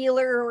be a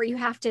healer or you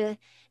have to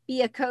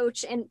be a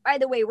coach. And by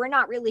the way, we're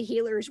not really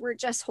healers. We're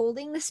just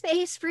holding the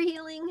space for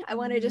healing. I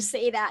want to just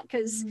say that,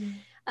 because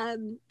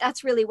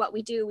that's really what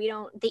we do.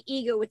 The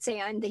ego would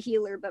say I'm the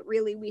healer, but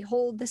really we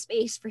hold the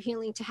space for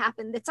healing to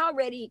happen. That's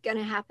already going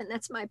to happen.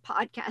 That's my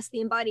podcast,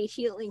 The Embodied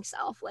Healing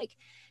Self, like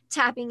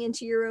tapping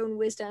into your own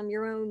wisdom,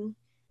 your own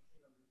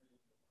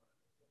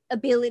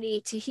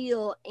ability to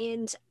heal.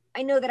 And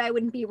I know that I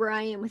wouldn't be where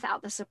I am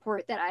without the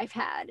support that I've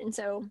had. And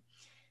so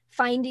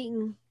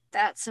finding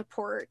that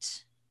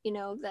support,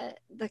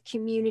 the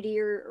community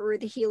or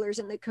the healers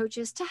and the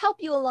coaches to help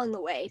you along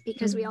the way,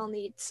 because we all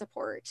need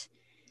support.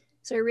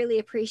 So I really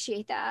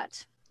appreciate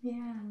that.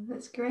 Yeah,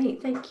 that's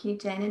great. Thank you,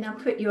 Jen. And I'll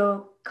put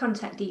your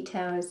contact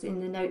details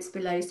in the notes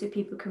below so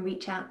people can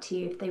reach out to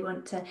you if they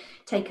want to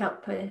take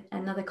up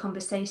another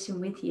conversation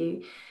with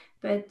you.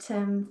 But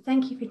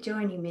thank you for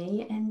joining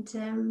me,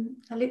 and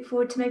I look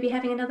forward to maybe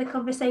having another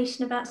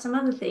conversation about some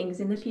other things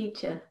in the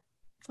future.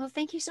 Well,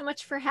 thank you so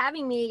much for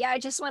having me. Yeah, I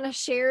just want to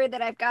share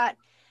that I've got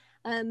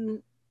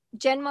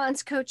Jen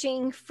Mons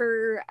coaching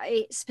for,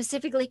 I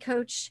specifically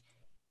coach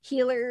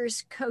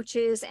healers,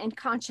 coaches, and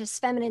conscious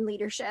feminine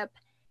leadership.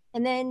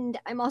 And then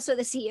I'm also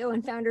the CEO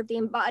and founder of the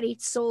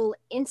Embodied Soul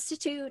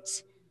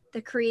Institute,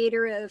 the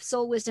creator of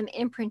Soul Wisdom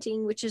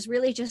Imprinting, which is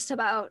really just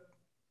about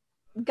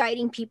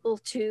guiding people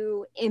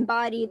to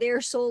embody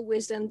their soul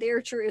wisdom, their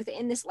truth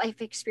in this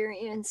life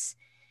experience.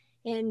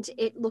 And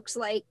it looks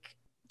like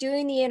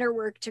doing the inner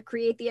work to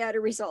create the outer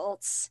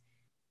results,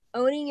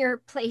 owning your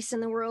place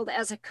in the world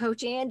as a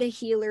coach and a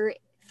healer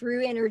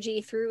through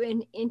energy,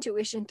 through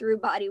intuition, through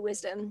body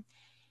wisdom.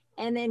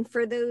 And then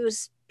for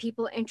those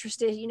people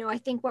interested, I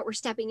think what we're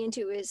stepping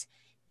into is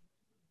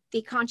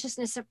the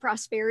consciousness of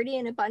prosperity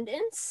and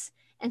abundance.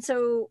 And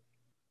so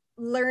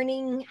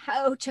learning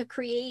how to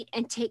create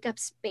and take up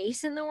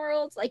space in the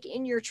world, like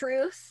in your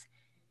truth,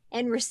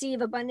 and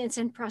receive abundance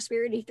and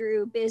prosperity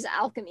through Biz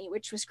Alchemy,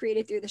 which was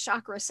created through the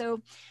chakra.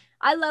 So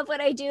I love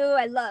what I do.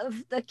 I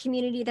love the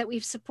community that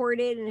we've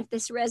supported. And if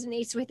this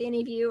resonates with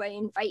any of you, I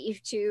invite you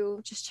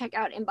to just check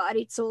out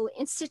Embodied Soul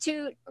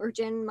Institute or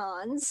Jen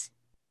Mons,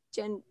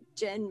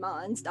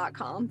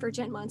 jenmons.com for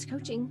Jen Mons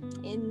Coaching,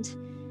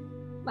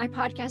 and my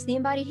podcast, The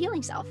Embodied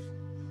Healing Self.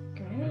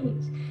 Great.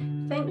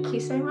 Thank you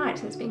so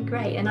much. That's been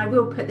great. And I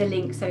will put the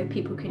link so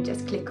people can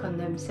just click on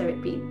them so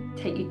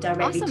take you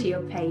directly to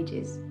your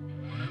pages.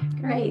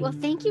 Great. Well,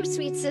 thank you,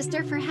 sweet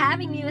sister, for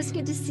having me. It was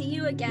good to see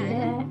you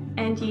again.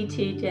 Yeah, and you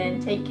too, Jen.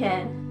 Take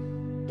care.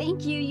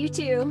 Thank you. You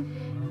too.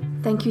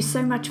 Thank you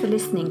so much for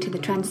listening to the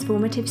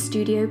Transformative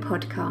Studio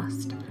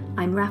podcast.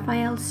 I'm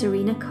Raphael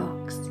Serena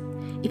Cox.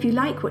 If you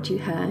like what you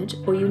heard,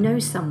 or you know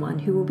someone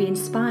who will be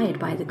inspired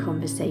by the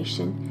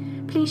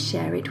conversation, please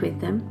share it with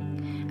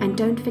them. And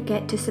don't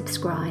forget to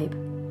subscribe.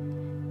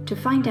 To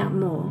find out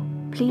more,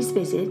 please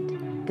visit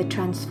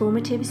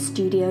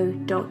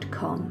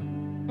thetransformativestudio.com.